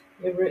moment.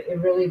 It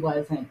really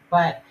wasn't.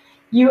 But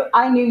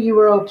I knew you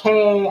were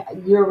okay.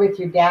 You're with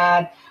your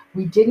dad.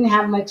 We didn't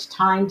have much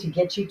time to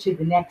get you to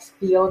the next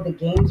field. The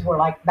games were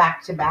like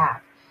back to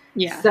back.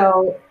 Yeah.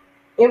 So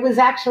it was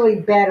actually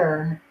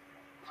better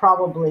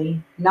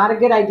probably not a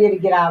good idea to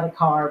get out of the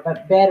car,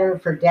 but better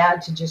for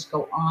dad to just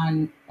go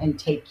on and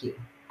take you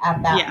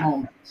at that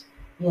moment,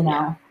 you know?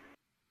 Yeah.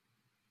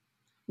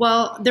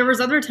 Well, there was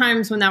other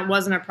times when that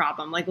wasn't a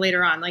problem, like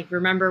later on. Like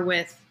remember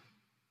with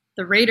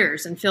the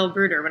Raiders and Phil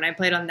Bruder, when I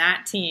played on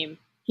that team,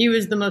 he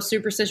was the most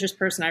superstitious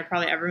person I've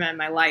probably ever met in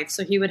my life.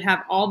 So he would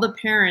have all the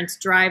parents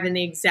drive in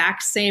the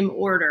exact same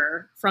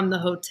order from the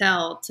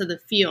hotel to the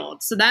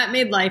field. So that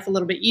made life a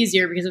little bit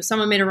easier because if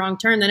someone made a wrong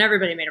turn, then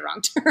everybody made a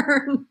wrong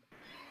turn.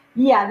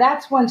 Yeah,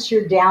 that's once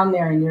you're down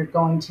there and you're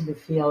going to the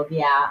field.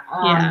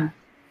 Yeah.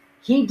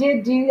 He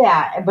did do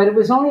that, but it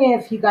was only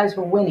if you guys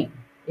were winning.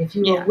 If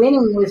you were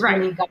winning was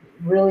when he got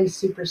really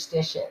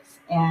superstitious.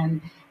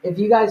 And if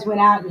you guys went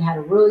out and you had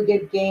a really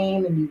good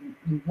game and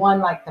you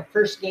won like the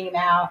first game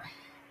out,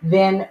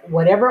 then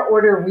whatever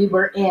order we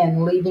were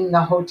in leaving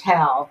the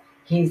hotel,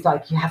 he's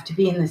like, you have to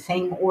be in the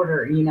same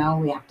order. You know,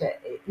 we have to,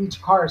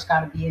 each car's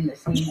got to be in the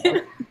same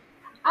order.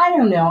 I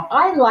don't know.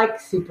 I like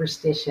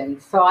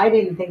superstitions, so I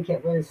didn't think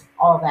it was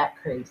all that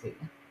crazy.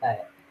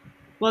 But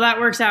well, that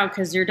works out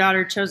because your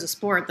daughter chose a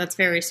sport that's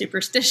very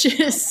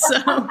superstitious.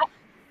 So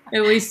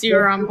at least you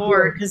were on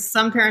board, because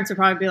some parents would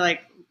probably be like,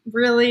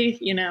 really,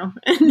 you know,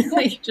 and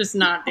like just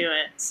not do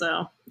it.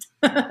 So,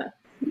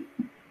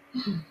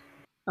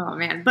 oh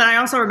man. But I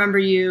also remember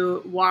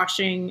you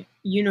washing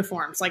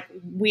uniforms. Like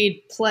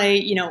we'd play,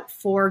 you know,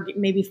 4,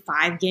 maybe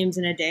 5 games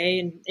in a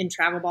day in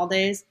travel ball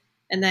days,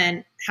 and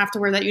then have to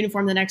wear that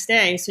uniform the next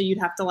day. So you'd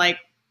have to like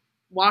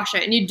wash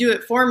it, and you'd do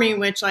it for me,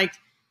 which like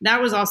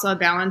that was also a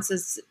balance,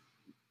 is,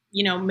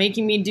 you know,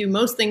 making me do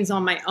most things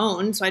on my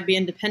own. So I'd be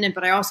independent,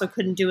 but I also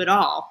couldn't do it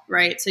all.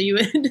 Right. So you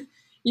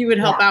would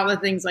help out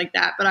with things like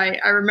that. But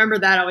I remember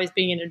that always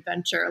being an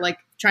adventure, like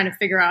trying to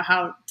figure out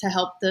how to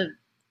help the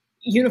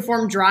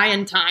uniform dry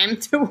in time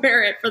to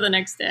wear it for the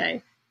next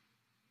day.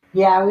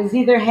 Yeah, I was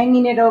either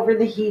hanging it over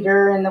the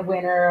heater in the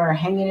winter or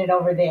hanging it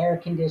over the air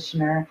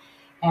conditioner.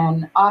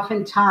 And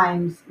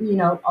oftentimes, you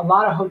know, a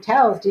lot of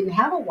hotels didn't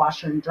have a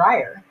washer and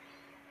dryer.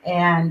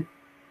 And,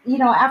 you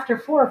know, after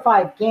 4 or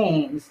 5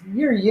 games,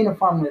 your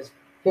uniform was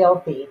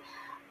filthy.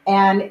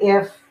 And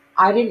if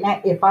I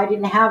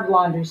didn't have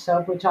laundry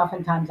soap, which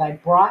oftentimes I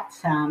brought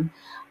some,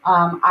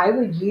 I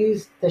would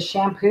use the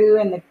shampoo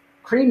and the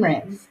cream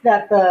rinse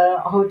that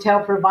the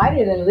hotel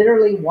provided and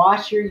literally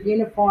wash your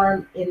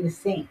uniform in the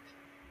sink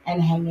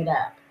and hang it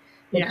up.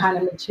 The kind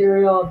of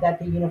material that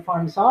the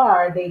uniforms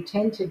are, they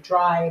tend to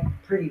dry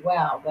pretty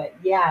well. But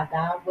yeah,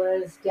 that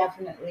was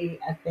definitely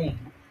a thing.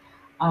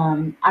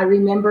 I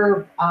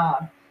remember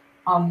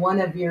on one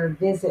of your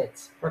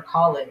visits for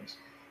college,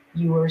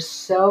 you were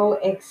so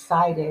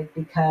excited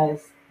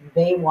because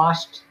they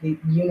washed the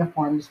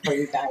uniforms for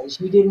you guys.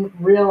 You didn't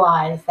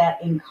realize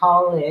that in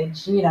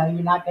college, you know,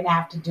 you're not going to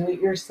have to do it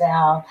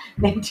yourself.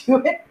 They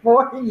do it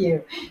for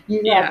you.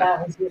 You thought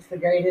that was just the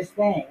greatest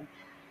thing.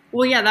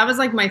 Well, yeah, that was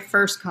like my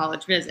first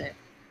college visit.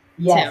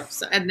 Yes.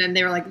 Too. So, and then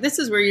they were like, this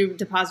is where you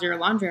deposit your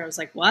laundry. I was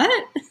like, what?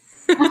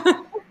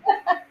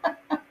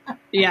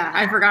 Yeah,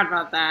 I forgot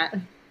about that.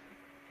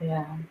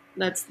 Yeah.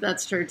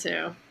 That's true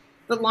too.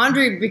 But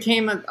laundry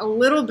became a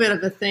little bit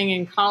of a thing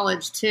in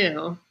college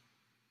too,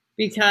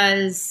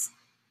 because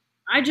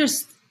I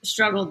just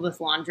struggled with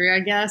laundry,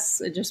 I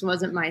guess. It just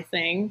wasn't my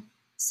thing.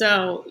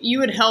 So you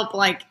would help,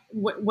 like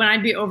when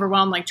I'd be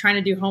overwhelmed, like trying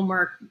to do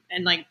homework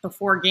and like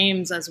before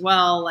games as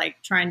well,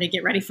 like trying to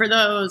get ready for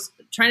those,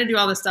 trying to do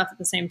all this stuff at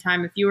the same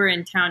time. If you were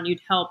in town,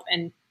 you'd help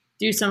and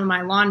do some of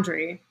my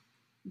laundry.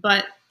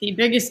 But the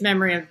biggest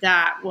memory of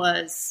that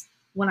was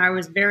when I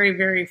was very,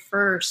 very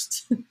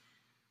first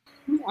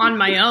on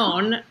my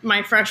own,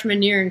 my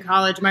freshman year in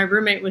college. My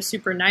roommate was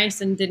super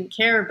nice and didn't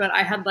care, but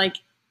I had like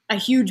a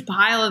huge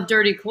pile of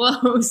dirty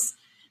clothes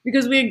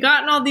because we had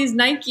gotten all these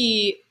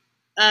Nike,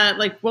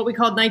 like what we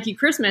called Nike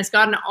Christmas,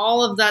 gotten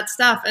all of that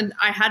stuff, and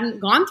I hadn't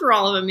gone through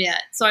all of them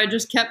yet. So I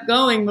just kept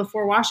going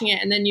before washing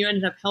it, and then you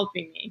ended up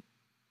helping me.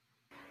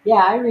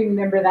 Yeah, I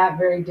remember that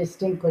very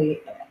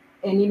distinctly.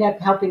 And ended up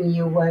helping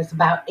you was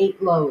about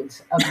 8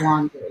 loads of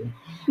laundry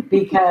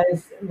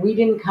because we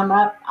didn't come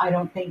up, I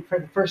don't think, for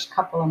the first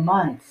couple of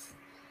months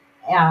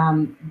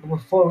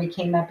before we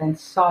came up and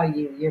saw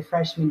you your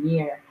freshman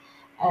year.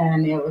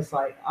 And it was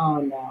like,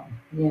 oh no,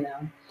 you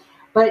know.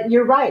 But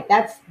you're right.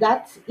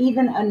 That's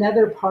even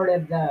another part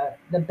of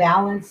the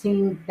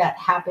balancing that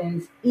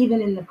happens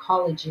even in the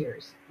college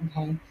years.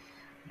 Okay,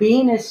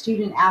 being a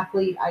student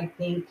athlete, I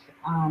think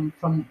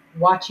from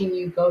watching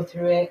you go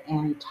through it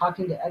and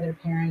talking to other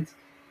parents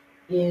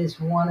is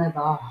one of the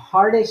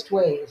hardest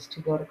ways to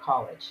go to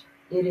college.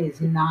 It is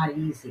not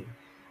easy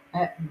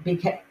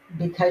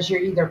because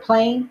you're either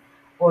playing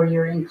or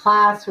you're in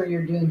class or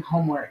you're doing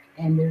homework,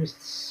 and there's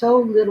so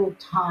little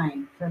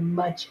time for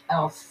much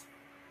else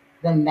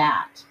than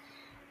that.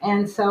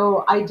 And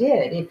so I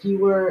did. If you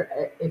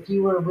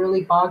were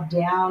really bogged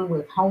down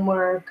with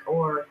homework,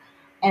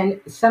 and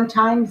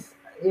sometimes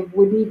it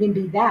wouldn't even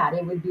be that.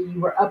 It would be you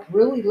were up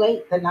really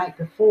late the night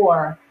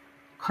before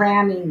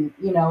cramming,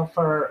 you know,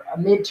 for a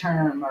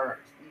midterm or,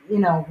 you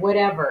know,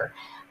 whatever.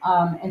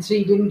 And so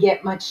you didn't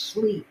get much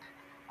sleep.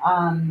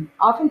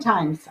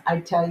 Oftentimes I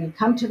tell you,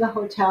 come to the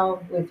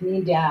hotel with me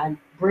and Dad,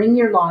 bring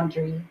your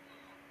laundry,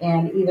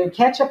 and either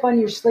catch up on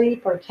your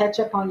sleep or catch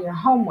up on your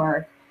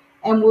homework,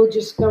 and we'll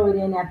just throw it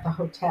in at the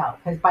hotel.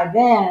 Because by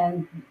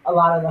then, a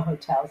lot of the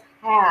hotels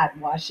had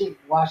washers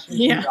and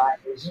Yeah.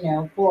 dryers,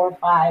 4,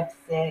 5,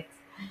 6.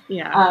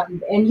 Yeah.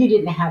 And you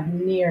didn't have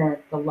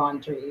near the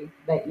laundry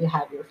that you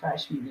had your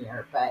freshman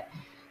year. But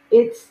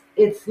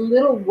it's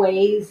little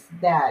ways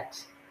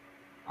that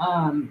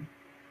um,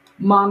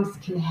 moms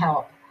can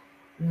help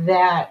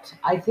that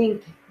I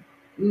think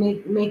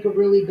make a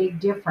really big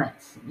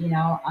difference.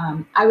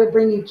 I would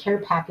bring you care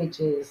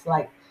packages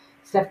like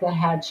stuff that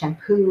had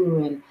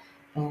shampoo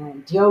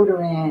and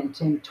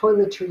deodorant and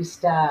toiletry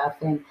stuff,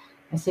 and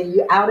I say,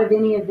 you out of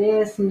any of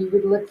this? And you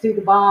would look through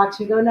the box.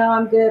 You go, no,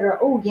 I'm good, or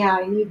oh yeah,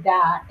 I need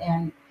that,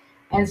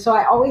 and so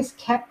I always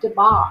kept a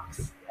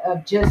box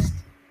of just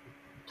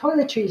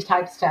toiletries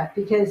type stuff,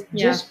 because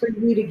Yeah. just for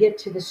you to get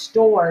to the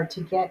store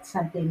to get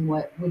something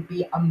what would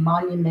be a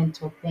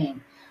monumental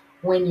thing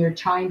when you're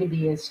trying to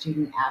be a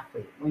student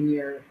athlete, when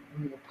you're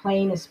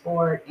playing a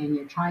sport and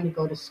you're trying to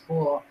go to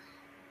school.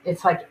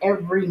 It's like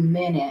every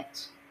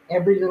minute,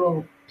 every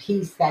little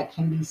piece that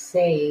can be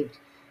saved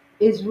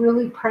is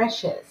really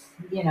precious.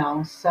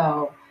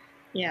 So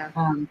Yeah.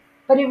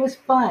 but it was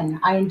fun.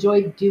 I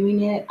enjoyed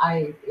doing it.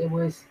 It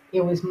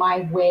was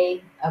my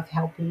way of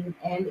helping,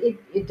 and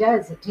it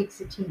takes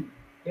a team.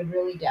 It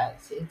really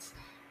does. It's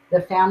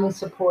the family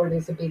support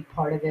is a big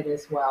part of it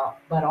as well.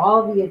 But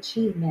all the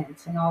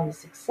achievements and all the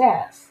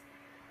success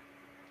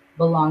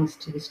belongs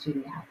to the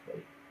student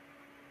athlete.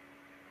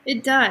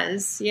 It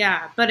does.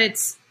 Yeah. But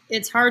it's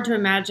hard to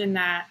imagine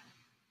that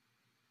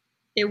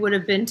it would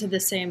have been to the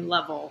same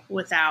level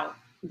without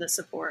the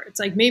support. It's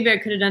like maybe I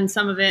could have done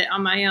some of it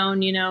on my own,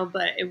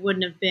 but it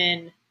wouldn't have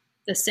been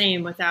the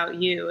same without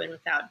you and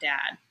without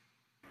Dad.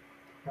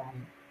 Right.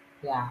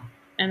 Yeah.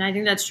 And I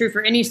think that's true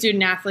for any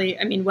student athlete.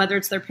 I mean, whether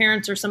it's their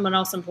parents or someone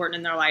else important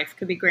in their life,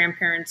 could be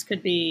grandparents,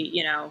 could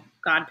be,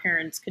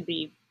 godparents, could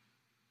be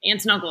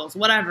aunts and uncles,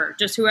 whatever,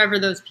 just whoever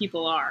those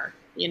people are.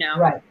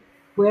 Right.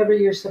 Whoever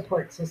your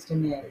support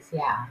system is,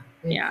 yeah.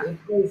 Yeah.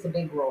 It plays a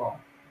big role.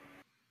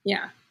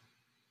 Yeah.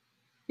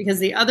 Because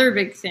the other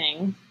big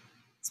thing,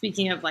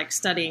 speaking of like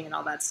studying and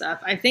all that stuff,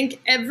 I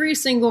think every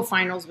single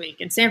finals week,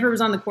 and Stanford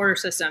was on the quarter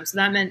system, so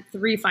that meant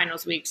 3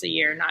 finals weeks a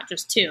year, not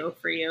just 2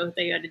 for you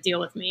that you had to deal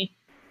with me.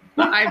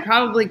 But I'd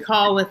probably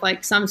call with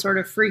like some sort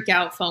of freak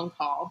out phone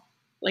call,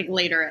 like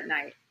later at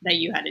night that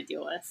you had to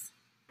deal with.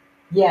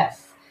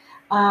 Yes.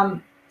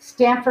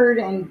 Stanford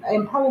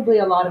and probably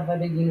a lot of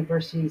other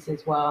universities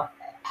as well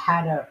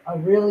had a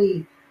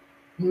really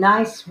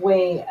nice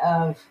way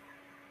of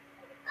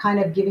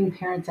kind of giving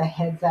parents a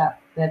heads up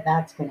that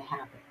that's going to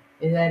happen,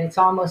 that it's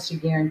almost a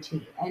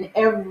guarantee. And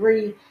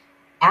every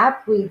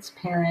athlete's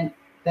parent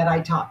that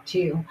I talked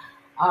to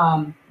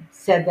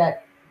said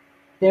that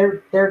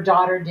their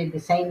daughter did the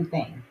same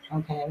thing.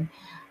 Okay.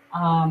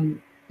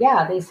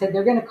 Yeah, they said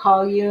they're going to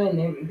call you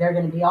and they're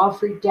going to be all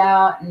freaked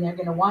out, and you're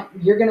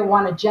going to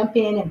want to jump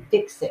in and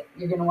fix it.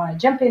 You're going to want to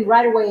jump in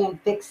right away and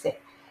fix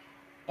it.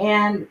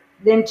 And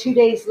then 2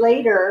 days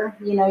later,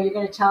 you're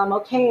going to tell them,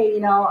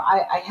 okay,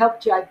 I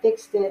helped you, I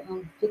fixed it.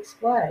 And fixed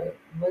what? It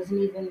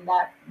wasn't even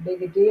that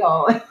big a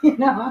deal.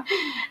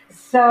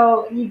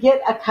 So you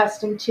get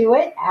accustomed to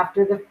it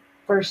after the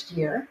first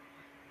year,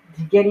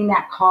 getting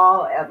that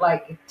call at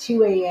like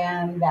 2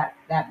 a.m., that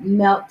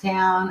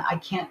meltdown. I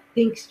can't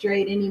think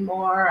straight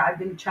anymore. I've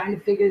been trying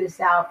to figure this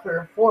out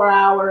for 4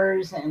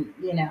 hours, and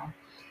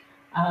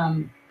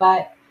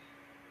but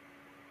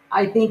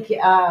I think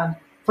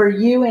for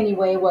you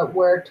anyway, what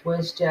worked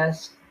was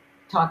just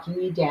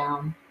talking you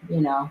down,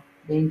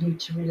 getting you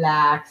to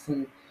relax,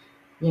 and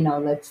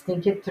let's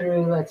think it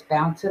through, let's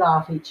bounce it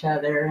off each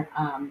other.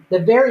 The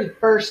very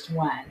first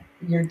one,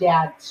 your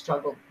dad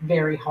struggled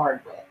very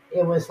hard with.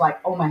 It was like,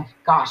 oh my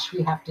gosh,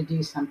 we have to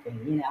do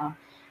something.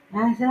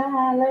 And I said,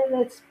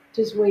 let's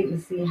just wait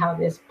and see how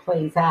this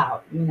plays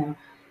out.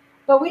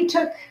 But we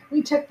took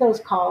those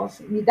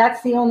calls.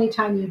 That's the only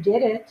time you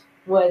did it,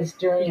 was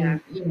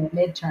during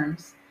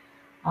midterms.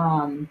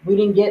 We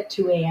didn't get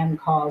 2 a.m.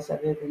 calls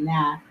other than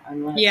that,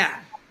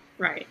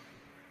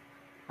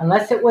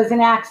 unless it was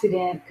an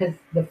accident because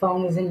the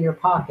phone was in your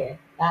pocket.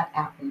 That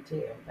happened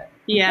too. But.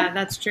 Yeah,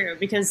 that's true,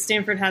 because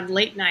Stanford had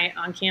late night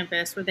on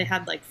campus where they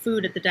had like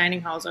food at the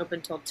dining halls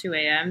open till 2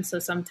 a.m. So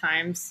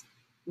sometimes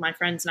my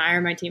friends and I,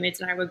 or my teammates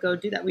and I, would go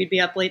do that. We'd be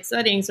up late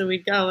studying, so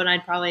we'd go, and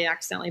I'd probably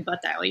accidentally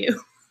butt dial you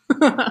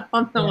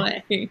on the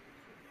way.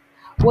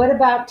 What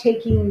about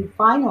taking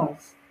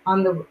finals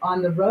on the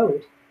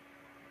road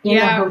in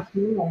a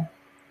hotel?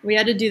 We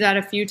had to do that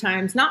a few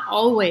times, not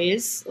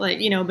always, but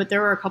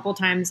there were a couple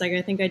times. Like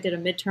I think I did a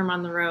midterm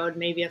on the road,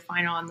 maybe a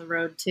final on the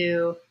road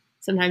too.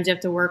 Sometimes you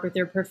have to work with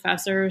your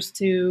professors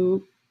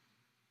to,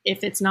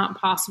 if it's not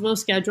possible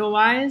schedule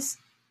wise,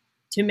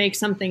 to make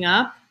something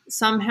up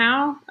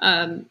somehow,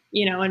 and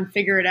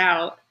figure it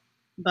out.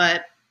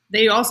 But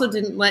they also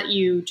didn't let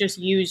you just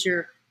use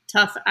your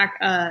tough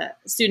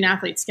student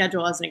athlete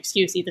schedule as an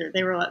excuse either.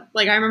 They were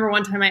like, I remember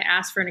one time I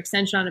asked for an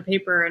extension on a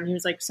paper and he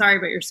was like, sorry,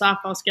 but your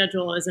softball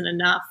schedule isn't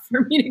enough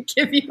for me to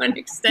give you an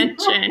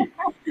extension.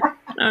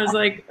 I was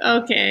like,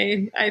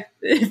 okay,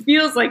 it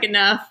feels like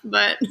enough,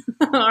 but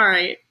all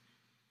right.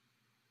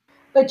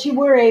 But you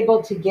were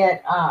able to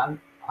get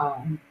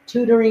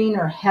tutoring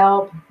or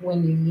help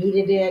when you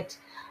needed it,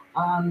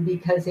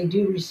 because they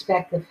do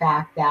respect the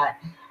fact that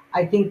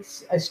I think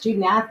a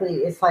student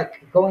athlete is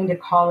like going to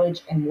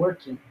college and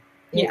working.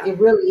 It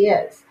really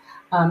is.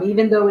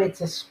 Even though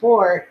it's a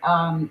sport,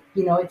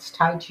 it's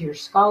tied to your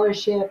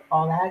scholarship,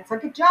 all that. It's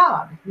like a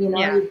job,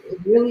 it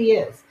really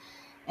is.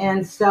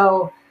 And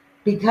so,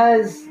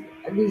 because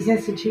these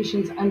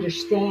institutions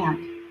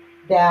understand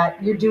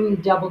that you're doing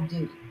double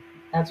duty,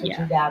 that's what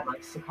your dad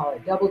likes to call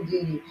it, double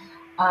duty.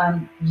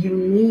 You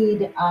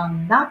need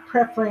not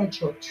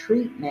preferential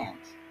treatment,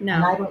 No.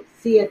 and I don't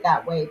see it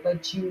that way,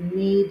 but you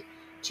need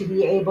to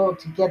be able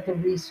to get the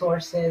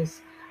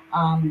resources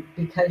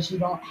because you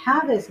don't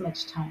have as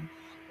much time.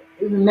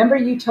 Remember,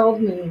 you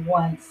told me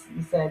once,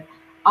 you said,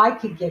 I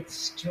could get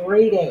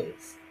straight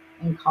A's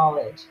in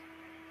college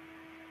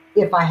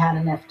if I had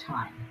enough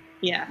time.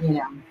 Yeah.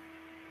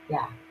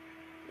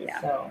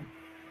 Yeah. So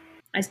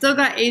I still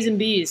got A's and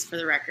B's for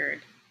the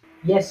record.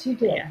 Yes, you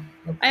did. Yeah.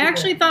 I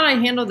actually thought I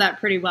handled that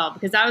pretty well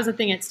because that was the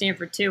thing at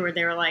Stanford too, where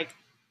they were like,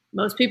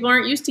 most people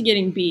aren't used to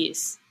getting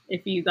B's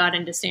if you got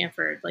into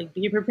Stanford. Like,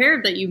 be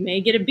prepared that you may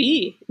get a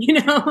B,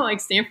 like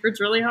Stanford's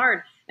really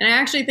hard. And I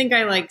actually think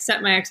I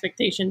set my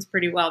expectations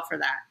pretty well for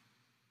that,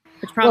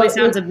 which probably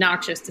sounds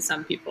obnoxious to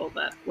some people,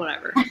 but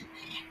whatever.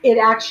 It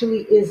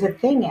actually is a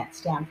thing at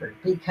Stanford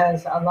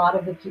because a lot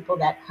of the people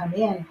that come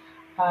in,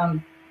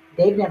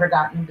 they've never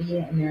gotten a B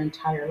in their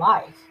entire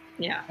life.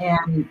 Yeah.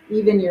 And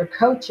even your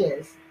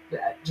coaches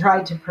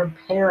try to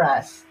prepare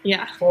us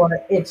for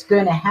it's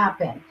going to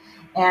happen.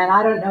 And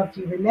I don't know if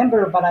you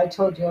remember, but I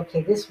told you,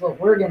 okay, this is what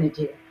we're going to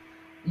do.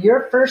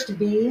 Your first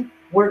B,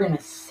 we're going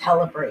to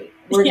celebrate.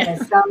 We're going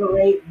to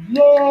celebrate.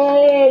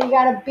 Yay, you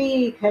got a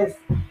B, because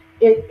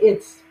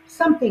it's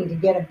something to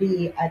get a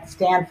B at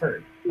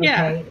Stanford. Okay?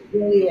 Yeah. It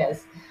really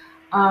is.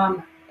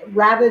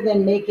 Rather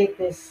than make it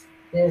this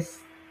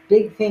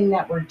big thing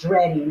that we're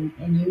dreading,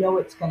 and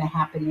it's going to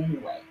happen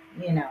anyway,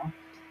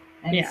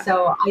 And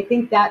so I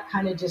think that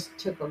kind of just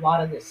took a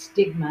lot of the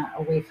stigma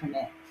away from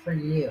it for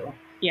you.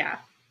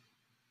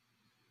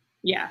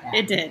 Yeah,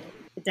 it did.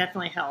 It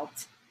definitely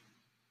helped.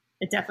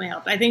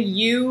 I think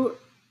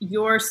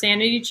your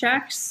sanity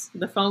checks,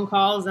 the phone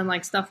calls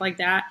and stuff like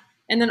that.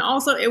 And then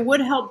also it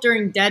would help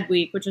during dead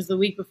week, which is the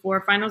week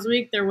before finals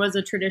week. There was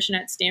a tradition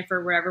at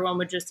Stanford where everyone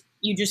would just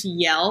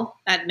yell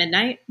at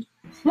midnight.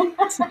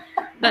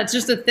 That's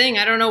just a thing.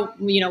 I don't know,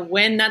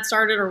 when that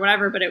started or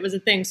whatever, but it was a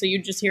thing. So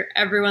you just hear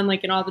everyone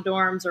in all the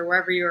dorms or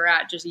wherever you were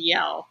at, just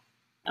yell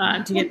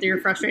to get your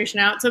frustration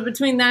out. So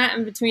between that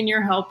and between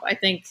your help, I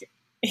think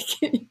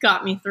it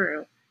got me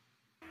through.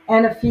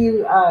 And a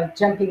few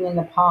jumping in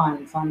the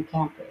ponds on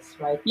campus,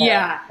 right?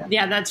 Yeah,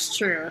 that's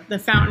true. The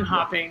fountain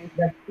hopping.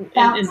 The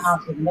fountain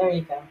hopping, there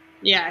you go.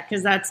 Yeah,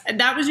 because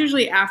that was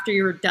usually after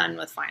you were done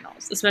with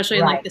finals, especially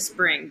in the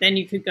spring. Then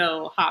you could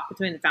go hop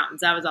between the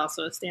fountains. That was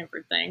also a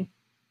Stanford thing.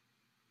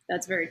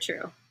 That's very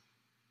true.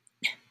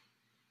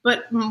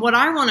 But what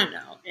I want to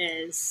know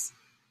is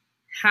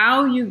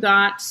how you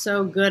got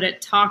so good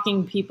at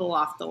talking people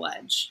off the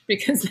ledge,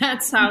 because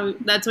that's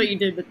what you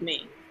did with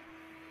me.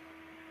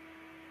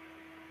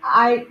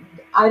 I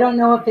don't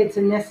know if it's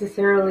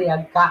necessarily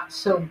a got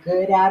so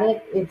good at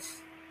it.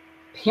 It's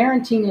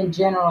parenting in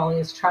general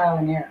is trial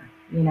and error.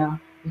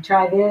 You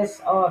try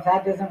this. Oh, if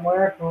that doesn't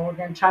work, well, we're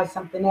going to try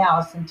something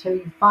else until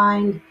you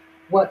find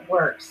what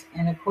works.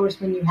 And of course,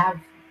 when you have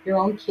your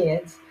own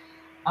kids,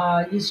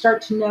 you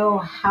start to know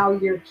how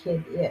your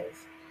kid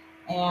is.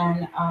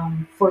 And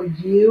for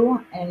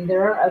you, and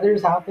there are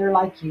others out there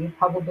like you,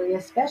 probably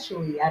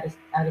especially at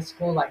a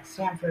school like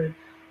Stanford,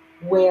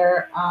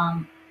 where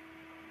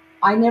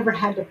I never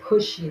had to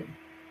push you.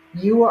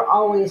 You were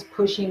always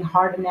pushing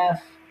hard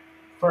enough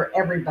for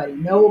everybody.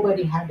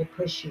 Nobody had to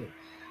push you.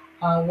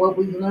 What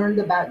we learned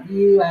about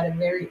you at a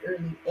very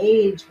early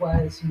age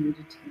was you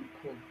needed to be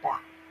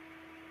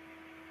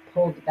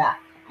pulled back.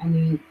 I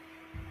mean,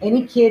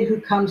 any kid who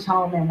comes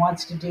home and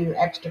wants to do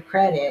extra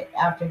credit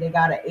after they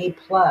got an A+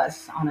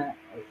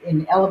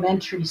 in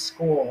elementary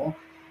school,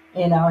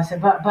 I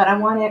said, but I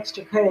want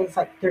extra credit. It's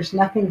like, there's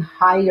nothing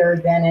higher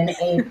than an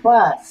A+,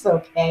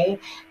 okay?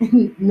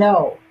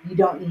 No, you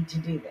don't need to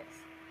do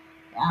this.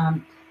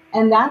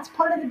 And that's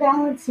part of the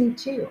balancing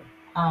too,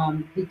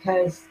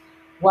 because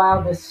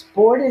while the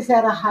sport is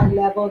at a high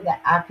level, the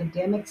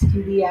academics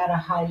can be at a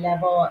high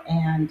level,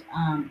 and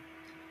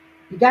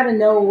you got to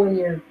know when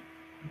you're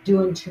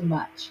doing too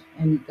much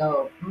and you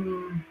go,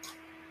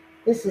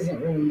 this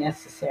isn't really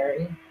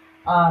necessary.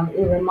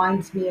 It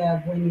reminds me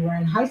of when you were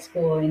in high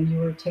school and you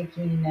were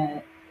taking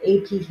an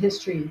AP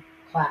history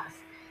class,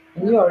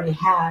 and you already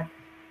had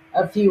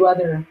a few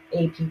other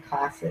AP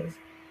classes,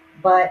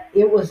 but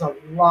it was a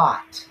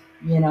lot.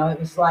 It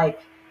was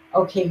like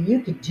okay,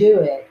 you could do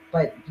it,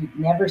 but you'd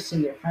never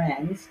see your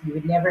friends. You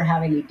would never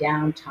have any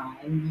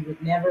downtime. You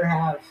would never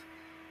have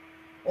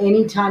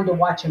any time to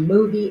watch a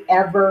movie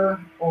ever,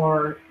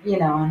 or,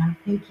 and I'm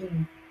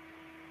thinking,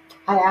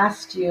 I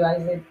asked you, I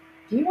said,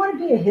 do you want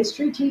to be a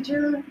history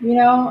teacher,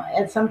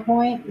 at some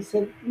point? You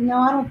said, no,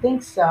 I don't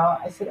think so.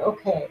 I said,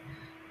 okay,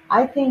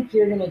 I think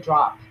you're going to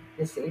drop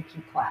this AP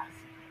class.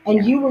 And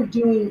Yeah. you were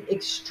doing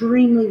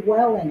extremely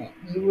well in it.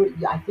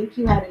 I think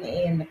you had an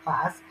A in the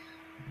class,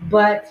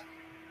 but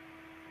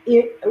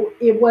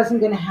it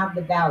wasn't going to have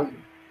the value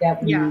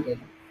that we Yeah. needed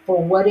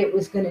for what it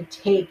was going to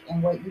take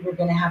and what you were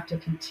going to have to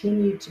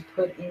continue to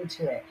put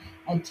into it.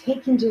 And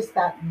taking just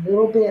that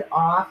little bit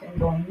off and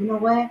going, you know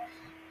what?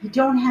 You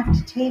don't have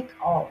to take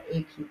all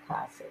AP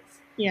classes.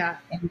 Yeah.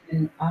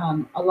 And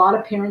a lot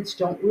of parents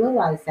don't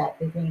realize that.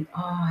 They think, oh,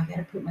 I got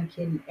to put my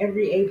kid in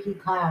every AP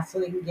class so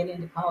they can get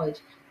into college.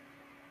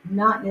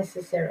 Not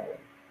necessarily.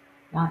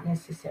 Not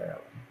necessarily.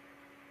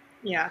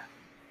 Yeah.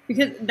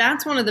 Because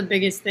that's one of the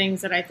biggest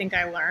things that I think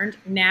I learned.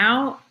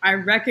 Now I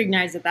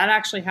recognize that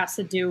actually has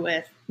to do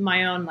with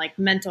my own like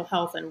mental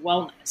health and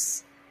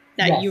wellness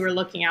that Yes. you were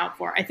looking out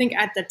for. I think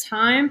at the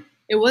time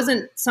it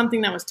wasn't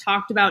something that was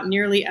talked about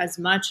nearly as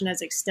much and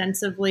as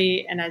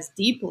extensively and as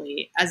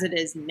deeply as it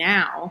is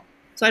now.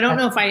 So I don't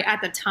know if I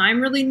at the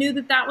time really knew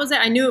that was it.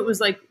 I knew it was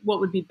like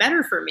what would be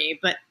better for me,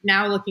 but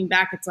now looking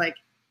back, it's like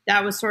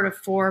that was sort of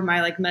for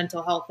my like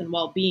mental health and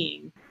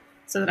well-being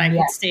so that I could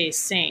Yes. stay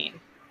sane.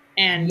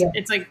 And Yes.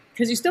 it's like,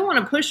 because you still want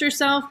to push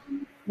yourself,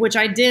 which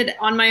I did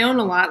on my own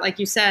a lot. Like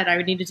you said, I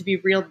would needed to be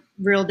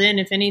reeled in,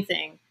 if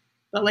anything.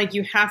 But like,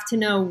 you have to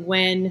know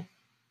when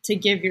to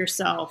give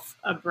yourself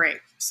a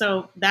break.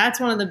 So that's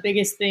one of the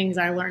biggest things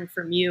I learned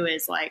from you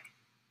is like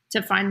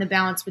to find the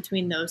balance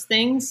between those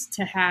things,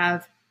 to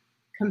have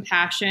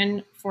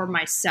compassion for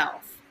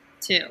myself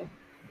too,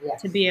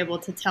 Yes. to be able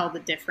to tell the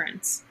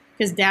difference.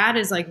 Because Dad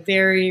is like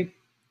very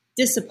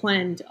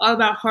disciplined, all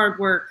about hard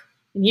work.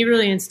 And he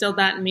really instilled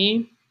that in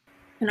me.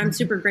 And I'm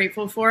super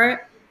grateful for it.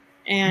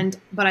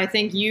 But I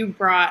think you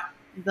brought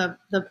the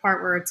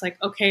part where it's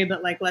like, okay,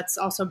 but like, let's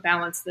also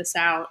balance this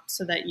out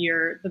so that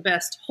you're the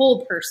best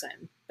whole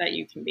person that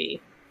you can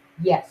be.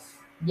 Yes,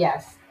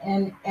 yes,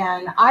 and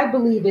I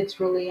believe it's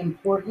really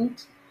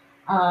important,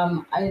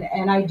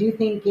 and I do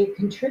think it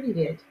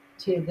contributed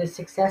to the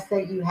success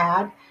that you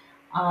had.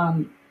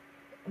 Um,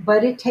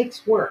 but it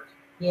takes work,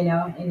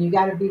 and you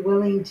got to be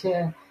willing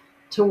to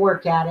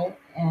work at it,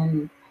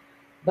 and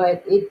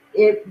but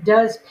it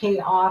does pay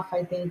off,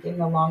 I think, in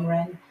the long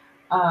run.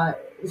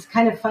 It's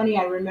kind of funny.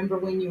 I remember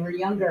when you were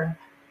younger,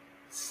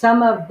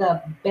 some of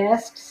the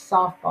best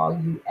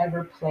softball you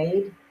ever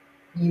played,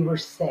 you were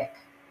sick.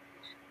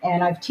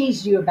 And I've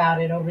teased you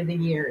about it over the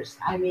years.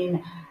 I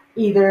mean,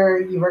 either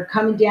you were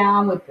coming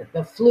down with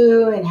the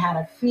flu and had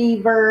a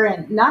fever,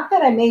 and not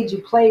that I made you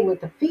play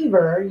with the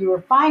fever, you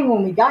were fine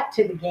when we got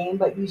to the game,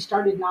 but you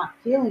started not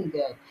feeling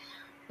good.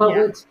 But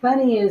Yeah. what's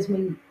funny is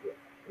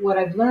what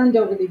I've learned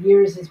over the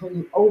years is when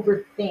you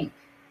overthink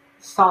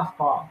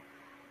softball,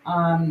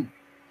 um,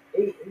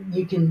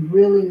 you can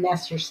really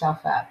mess yourself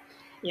up.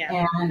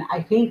 Yeah. And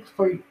I think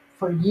for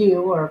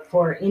you or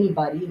for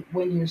anybody,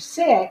 when you're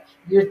sick,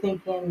 you're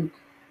thinking,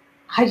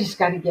 I just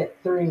got to get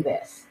through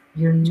this.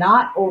 You're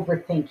not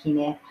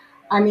overthinking it.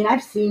 I mean,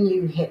 I've seen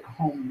you hit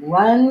home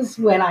runs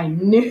when I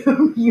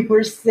knew you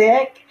were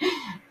sick.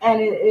 And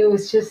it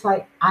was just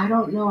like, I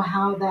don't know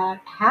how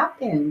that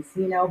happens,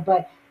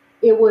 but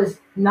it was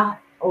not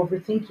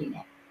overthinking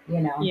it.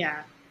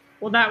 Yeah.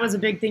 Well, that was a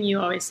big thing you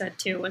always said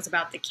too, was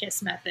about the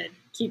KISS method.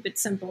 Keep it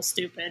simple,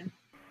 stupid.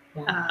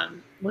 Yeah.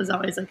 Was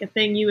always like a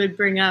thing you would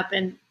bring up.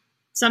 And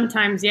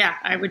sometimes, yeah,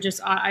 I would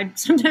just,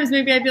 sometimes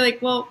maybe I'd be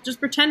like, well, just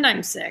pretend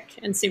I'm sick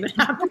and see what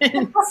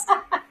happens,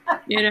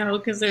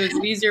 because it was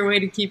an easier way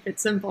to keep it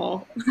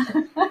simple.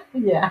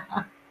 Yeah.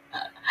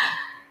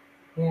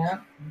 Yeah.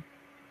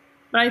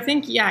 But I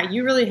think, yeah,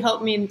 you really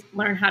helped me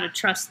learn how to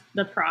trust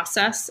the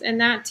process in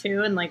that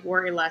too, and like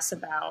worry less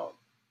about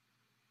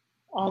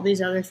all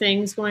these other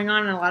things going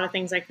on and a lot of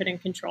things I couldn't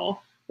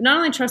control. But not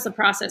only trust the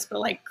process, but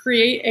like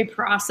create a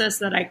process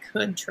that I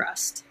could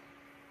trust.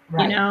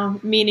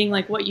 Right. Meaning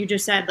like what you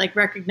just said, like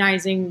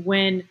recognizing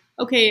when,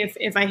 okay,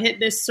 if I hit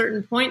this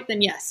certain point,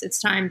 then yes,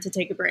 it's time to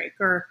take a break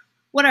or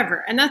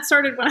whatever. And that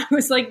started when I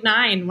was like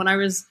 9, when I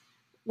was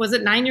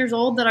it 9 years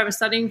old that I was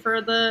studying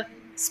for the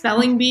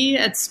spelling bee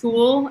at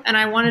school and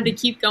I wanted to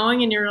keep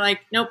going. And you're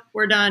like, nope,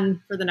 we're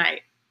done for the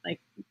night. Like,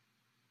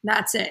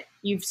 that's it.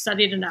 You've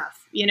studied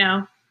enough,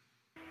 Yeah.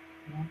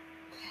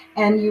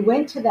 And you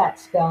went to that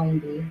spelling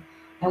bee,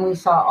 and we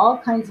saw all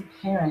kinds of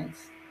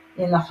parents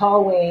in the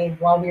hallway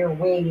while we were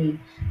waiting,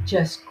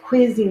 just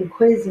quizzing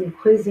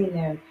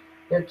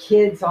their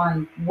kids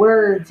on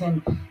words.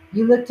 And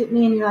you looked at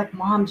me and you're like,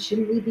 Mom,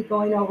 shouldn't we be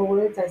going over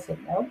words? I said,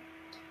 no,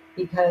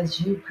 because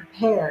you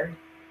prepared,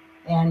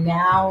 and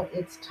now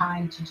it's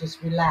time to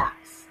just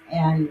relax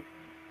and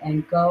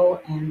go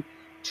and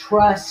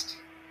trust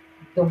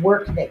the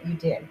work that you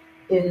did.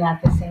 Isn't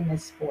that the same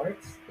as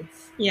sports?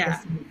 It's Yeah.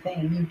 the same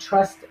thing. You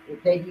trust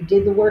that you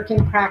did the work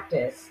in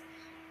practice,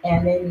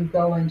 and then you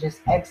go and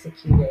just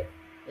execute it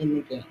in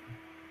the game.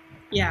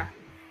 Yeah.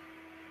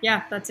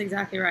 Yeah, that's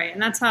exactly right.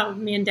 And that's how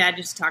me and Dad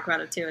used to talk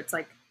about it too. It's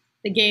like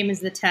the game is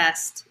the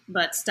test,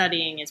 but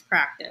studying is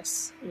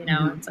practice.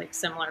 It's like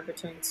similar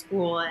between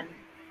school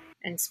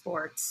and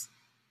sports.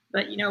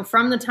 But,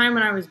 from the time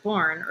when I was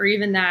born, or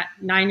even that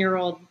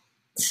 9-year-old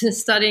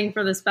studying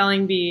for the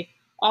spelling bee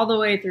all the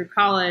way through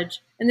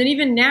college, and then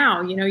even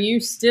now, you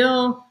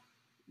still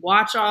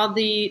watch all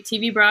the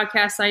TV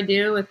broadcasts I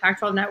do with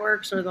Pac-12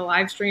 networks or the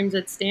live streams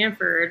at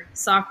Stanford.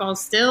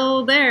 Softball's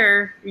still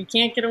there. You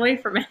can't get away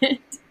from it.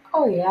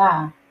 Oh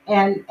yeah,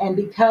 and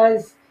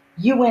because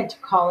you went to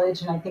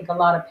college, and I think a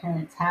lot of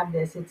parents have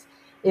this.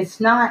 It's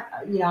not,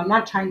 I'm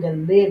not trying to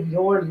live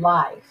your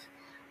life,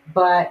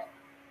 but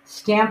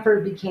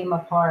Stanford became a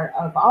part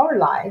of our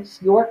lives,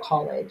 your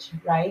college,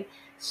 right?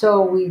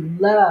 So we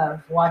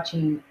love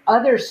watching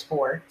other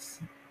sports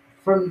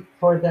for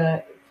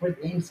the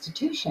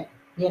institution.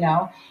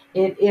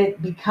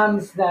 It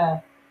becomes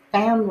the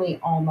family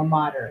alma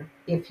mater,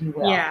 if you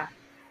will. Yeah,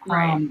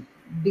 right. Um,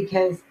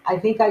 because I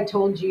think I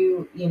told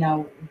you,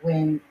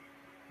 when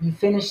you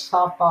finished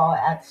softball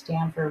at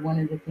Stanford, one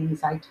of the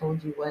things I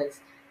told you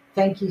was,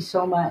 thank you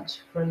so much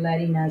for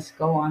letting us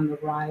go on the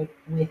ride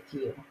with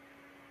you.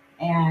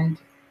 And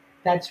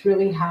that's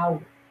really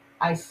how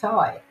I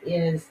saw it,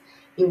 is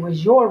it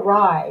was your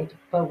ride,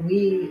 but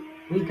we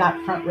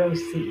got front row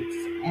seats,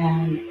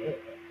 and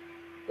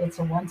it's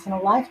a once in a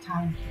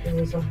lifetime. It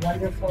was a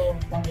wonderful,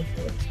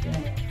 wonderful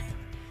experience.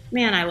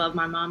 Man, I love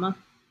my mama.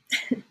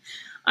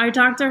 I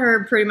talk to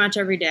her pretty much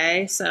every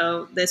day,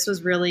 so this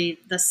was really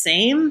the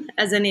same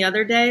as any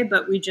other day,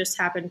 but we just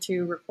happened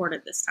to record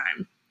it this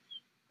time.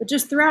 But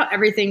just throughout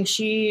everything,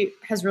 she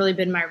has really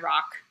been my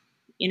rock.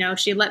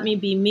 She let me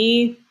be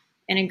me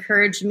and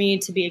encouraged me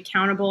to be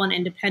accountable and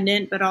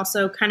independent, but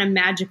also kind of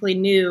magically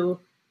knew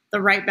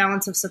the right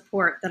balance of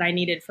support that I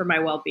needed for my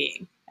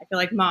well-being. I feel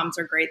like moms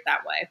are great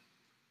that way.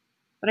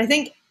 But I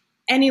think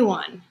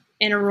anyone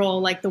in a role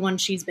like the one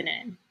she's been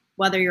in,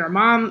 whether you're a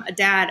mom, a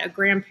dad, a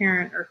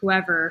grandparent, or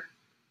whoever,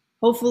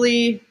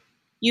 hopefully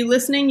you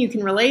listening, you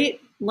can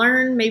relate,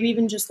 learn, maybe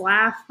even just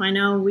laugh. I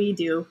know we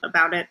do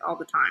about it all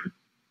the time.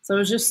 So it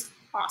was just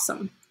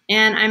awesome.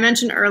 And I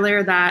mentioned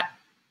earlier that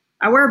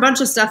I wear a bunch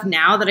of stuff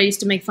now that I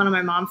used to make fun of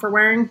my mom for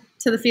wearing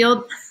to the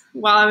field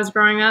while I was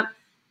growing up.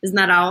 Isn't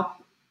that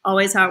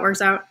always how it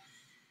works out?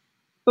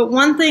 But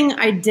one thing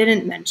I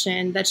didn't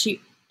mention that she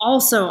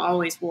also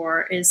always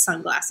wore is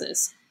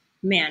sunglasses.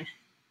 Man,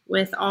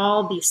 with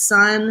all the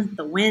sun,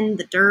 the wind,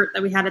 the dirt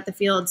that we had at the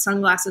field,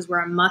 sunglasses were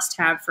a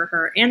must-have for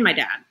her and my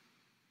dad.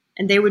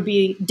 And they would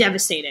be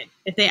devastated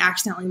if they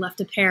accidentally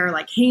left a pair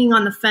like hanging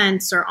on the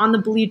fence or on the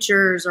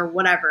bleachers or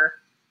whatever,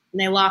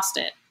 and they lost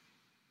it.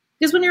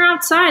 Because when you're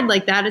outside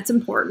like that, it's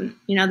important,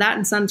 that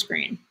and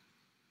sunscreen.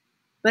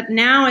 But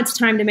now it's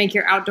time to make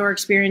your outdoor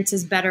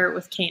experiences better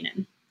with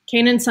Kaenon.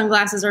 Kaenon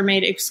sunglasses are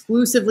made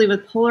exclusively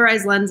with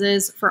polarized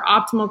lenses for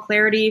optimal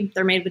clarity.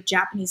 They're made with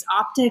Japanese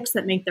optics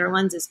that make their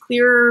lenses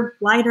clearer,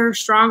 lighter,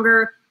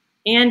 stronger,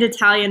 and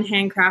Italian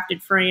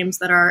handcrafted frames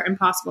that are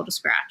impossible to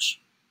scratch.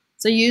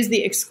 So use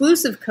the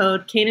exclusive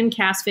code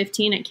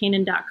KaenonCast15 at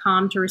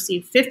Kaenon.com to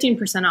receive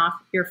 15%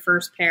 off your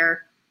first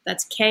pair.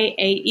 That's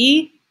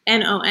KaenonCast15.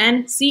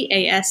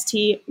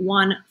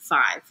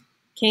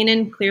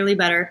 Kaenon, clearly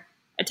better.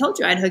 I told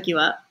you I'd hook you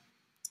up.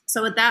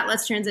 So with that,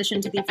 let's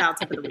transition to the foul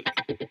tip of the week.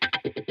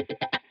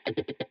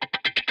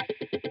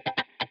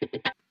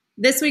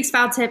 This week's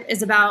foul tip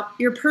is about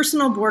your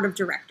personal board of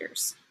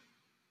directors.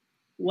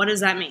 What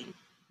does that mean,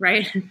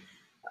 right?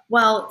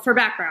 Well, for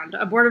background,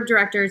 a board of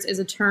directors is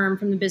a term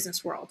from the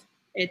business world.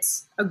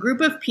 It's a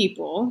group of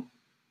people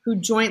who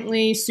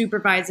jointly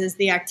supervises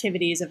the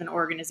activities of an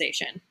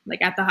organization,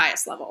 like at the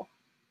highest level.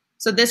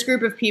 So this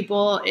group of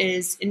people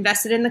is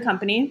invested in the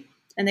company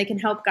and they can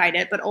help guide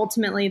it, but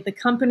ultimately the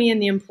company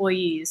and the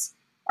employees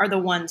are the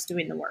ones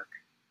doing the work.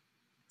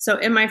 So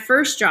in my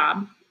first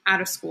job out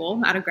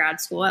of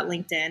grad school at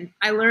LinkedIn,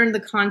 I learned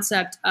the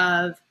concept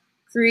of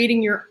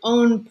creating your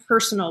own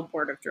personal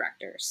board of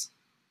directors.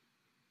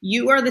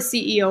 You are the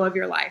CEO of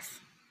your life,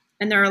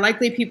 and there are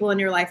likely people in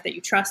your life that you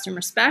trust and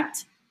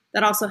respect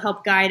that also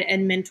help guide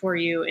and mentor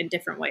you in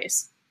different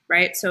ways,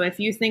 right? So if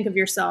you think of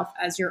yourself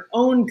as your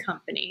own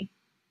company,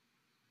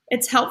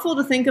 it's helpful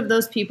to think of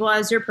those people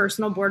as your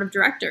personal board of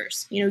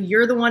directors.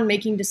 You're the one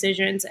making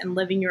decisions and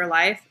living your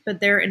life, but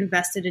they're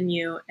invested in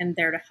you and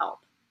there to help.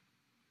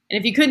 And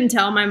if you couldn't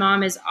tell, my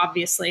mom is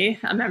obviously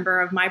a member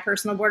of my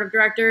personal board of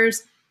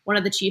directors, one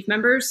of the chief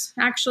members,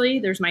 actually.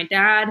 There's my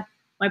dad,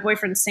 my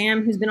boyfriend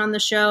Sam, who's been on the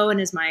show and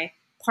is my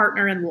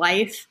partner in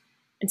life,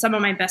 and some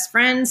of my best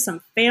friends,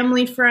 some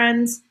family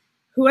friends.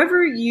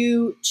 Whoever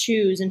you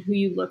choose and who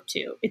you look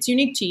to, it's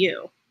unique to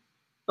you.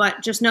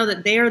 But just know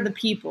that they are the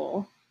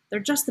people. They're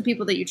just the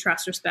people that you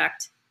trust,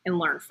 respect, and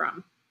learn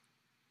from.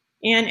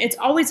 And it's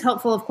always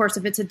helpful, of course,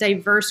 if it's a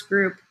diverse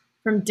group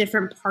from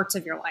different parts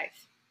of your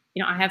life.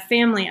 I have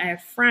family, I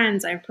have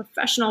friends, I have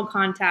professional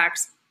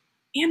contacts,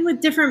 and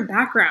with different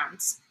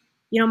backgrounds.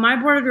 My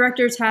board of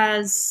directors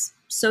has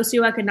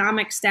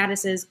socioeconomic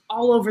statuses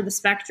all over the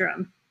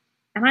spectrum.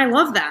 And I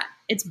love that.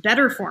 It's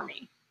better for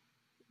me.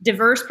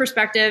 Diverse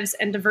perspectives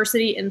and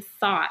diversity in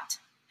thought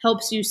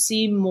helps you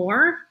see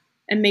more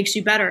and makes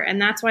you better.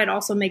 And that's why it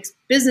also makes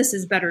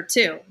businesses better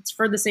too. It's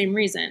for the same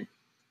reason.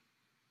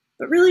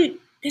 But really,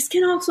 this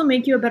can also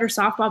make you a better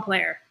softball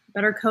player,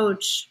 better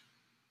coach,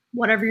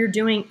 whatever you're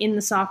doing in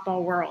the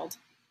softball world,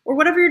 or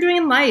whatever you're doing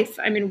in life.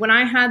 I mean, when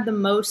I had the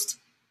most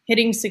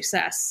hitting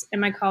success in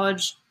my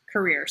college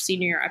career,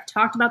 senior year, I've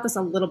talked about this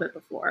a little bit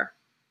before,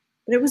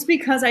 but it was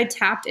because I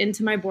tapped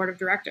into my board of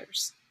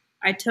directors.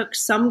 I took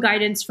some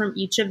guidance from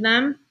each of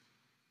them,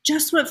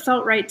 just what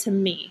felt right to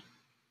me.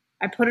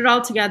 I put it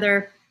all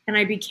together and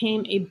I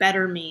became a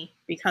better me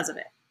because of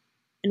it.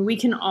 And we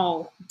can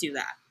all do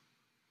that.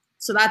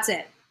 So that's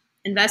it.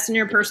 Invest in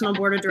your personal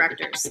board of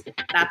directors.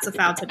 That's the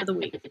foul tip of the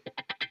week.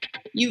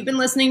 You've been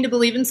listening to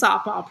Believe in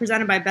Softball,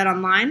 presented by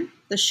BetOnline.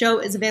 The show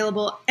is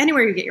available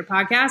anywhere you get your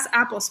podcasts,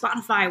 Apple,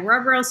 Spotify,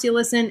 wherever else you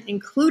listen,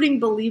 including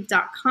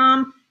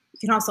Believe.com. You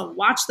can also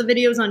watch the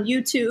videos on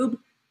YouTube.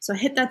 So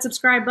hit that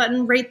subscribe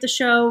button, rate the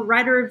show,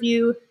 write a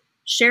review,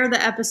 share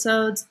the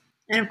episodes,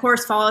 and of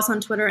course, follow us on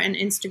Twitter and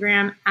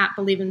Instagram at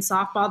Believe in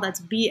Softball. That's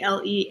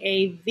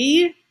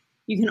BLEAV.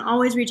 You can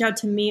always reach out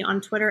to me on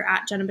Twitter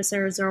at Jenna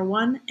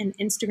Becerra01 and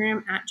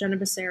Instagram at Jenna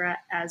Becerra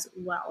as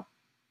well.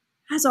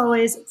 As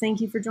always, thank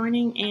you for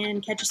joining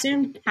and catch you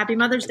soon. Happy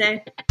Mother's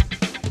Day.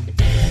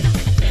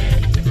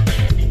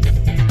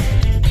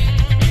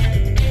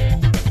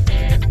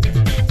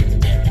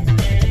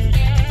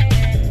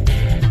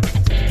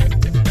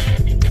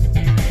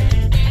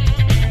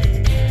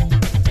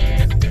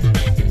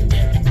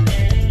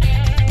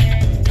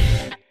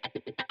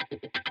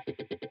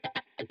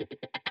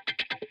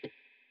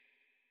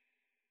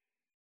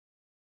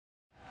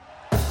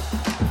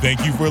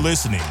 Thank you for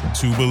listening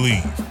to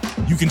Believe.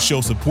 You can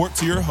show support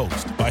to your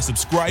host by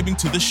subscribing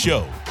to the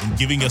show and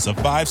giving us a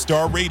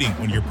 5-star rating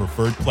on your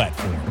preferred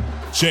platform.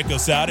 Check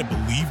us out at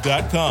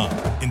Believe.com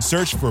and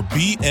search for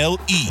BLEAV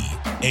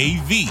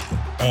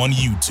on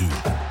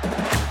YouTube.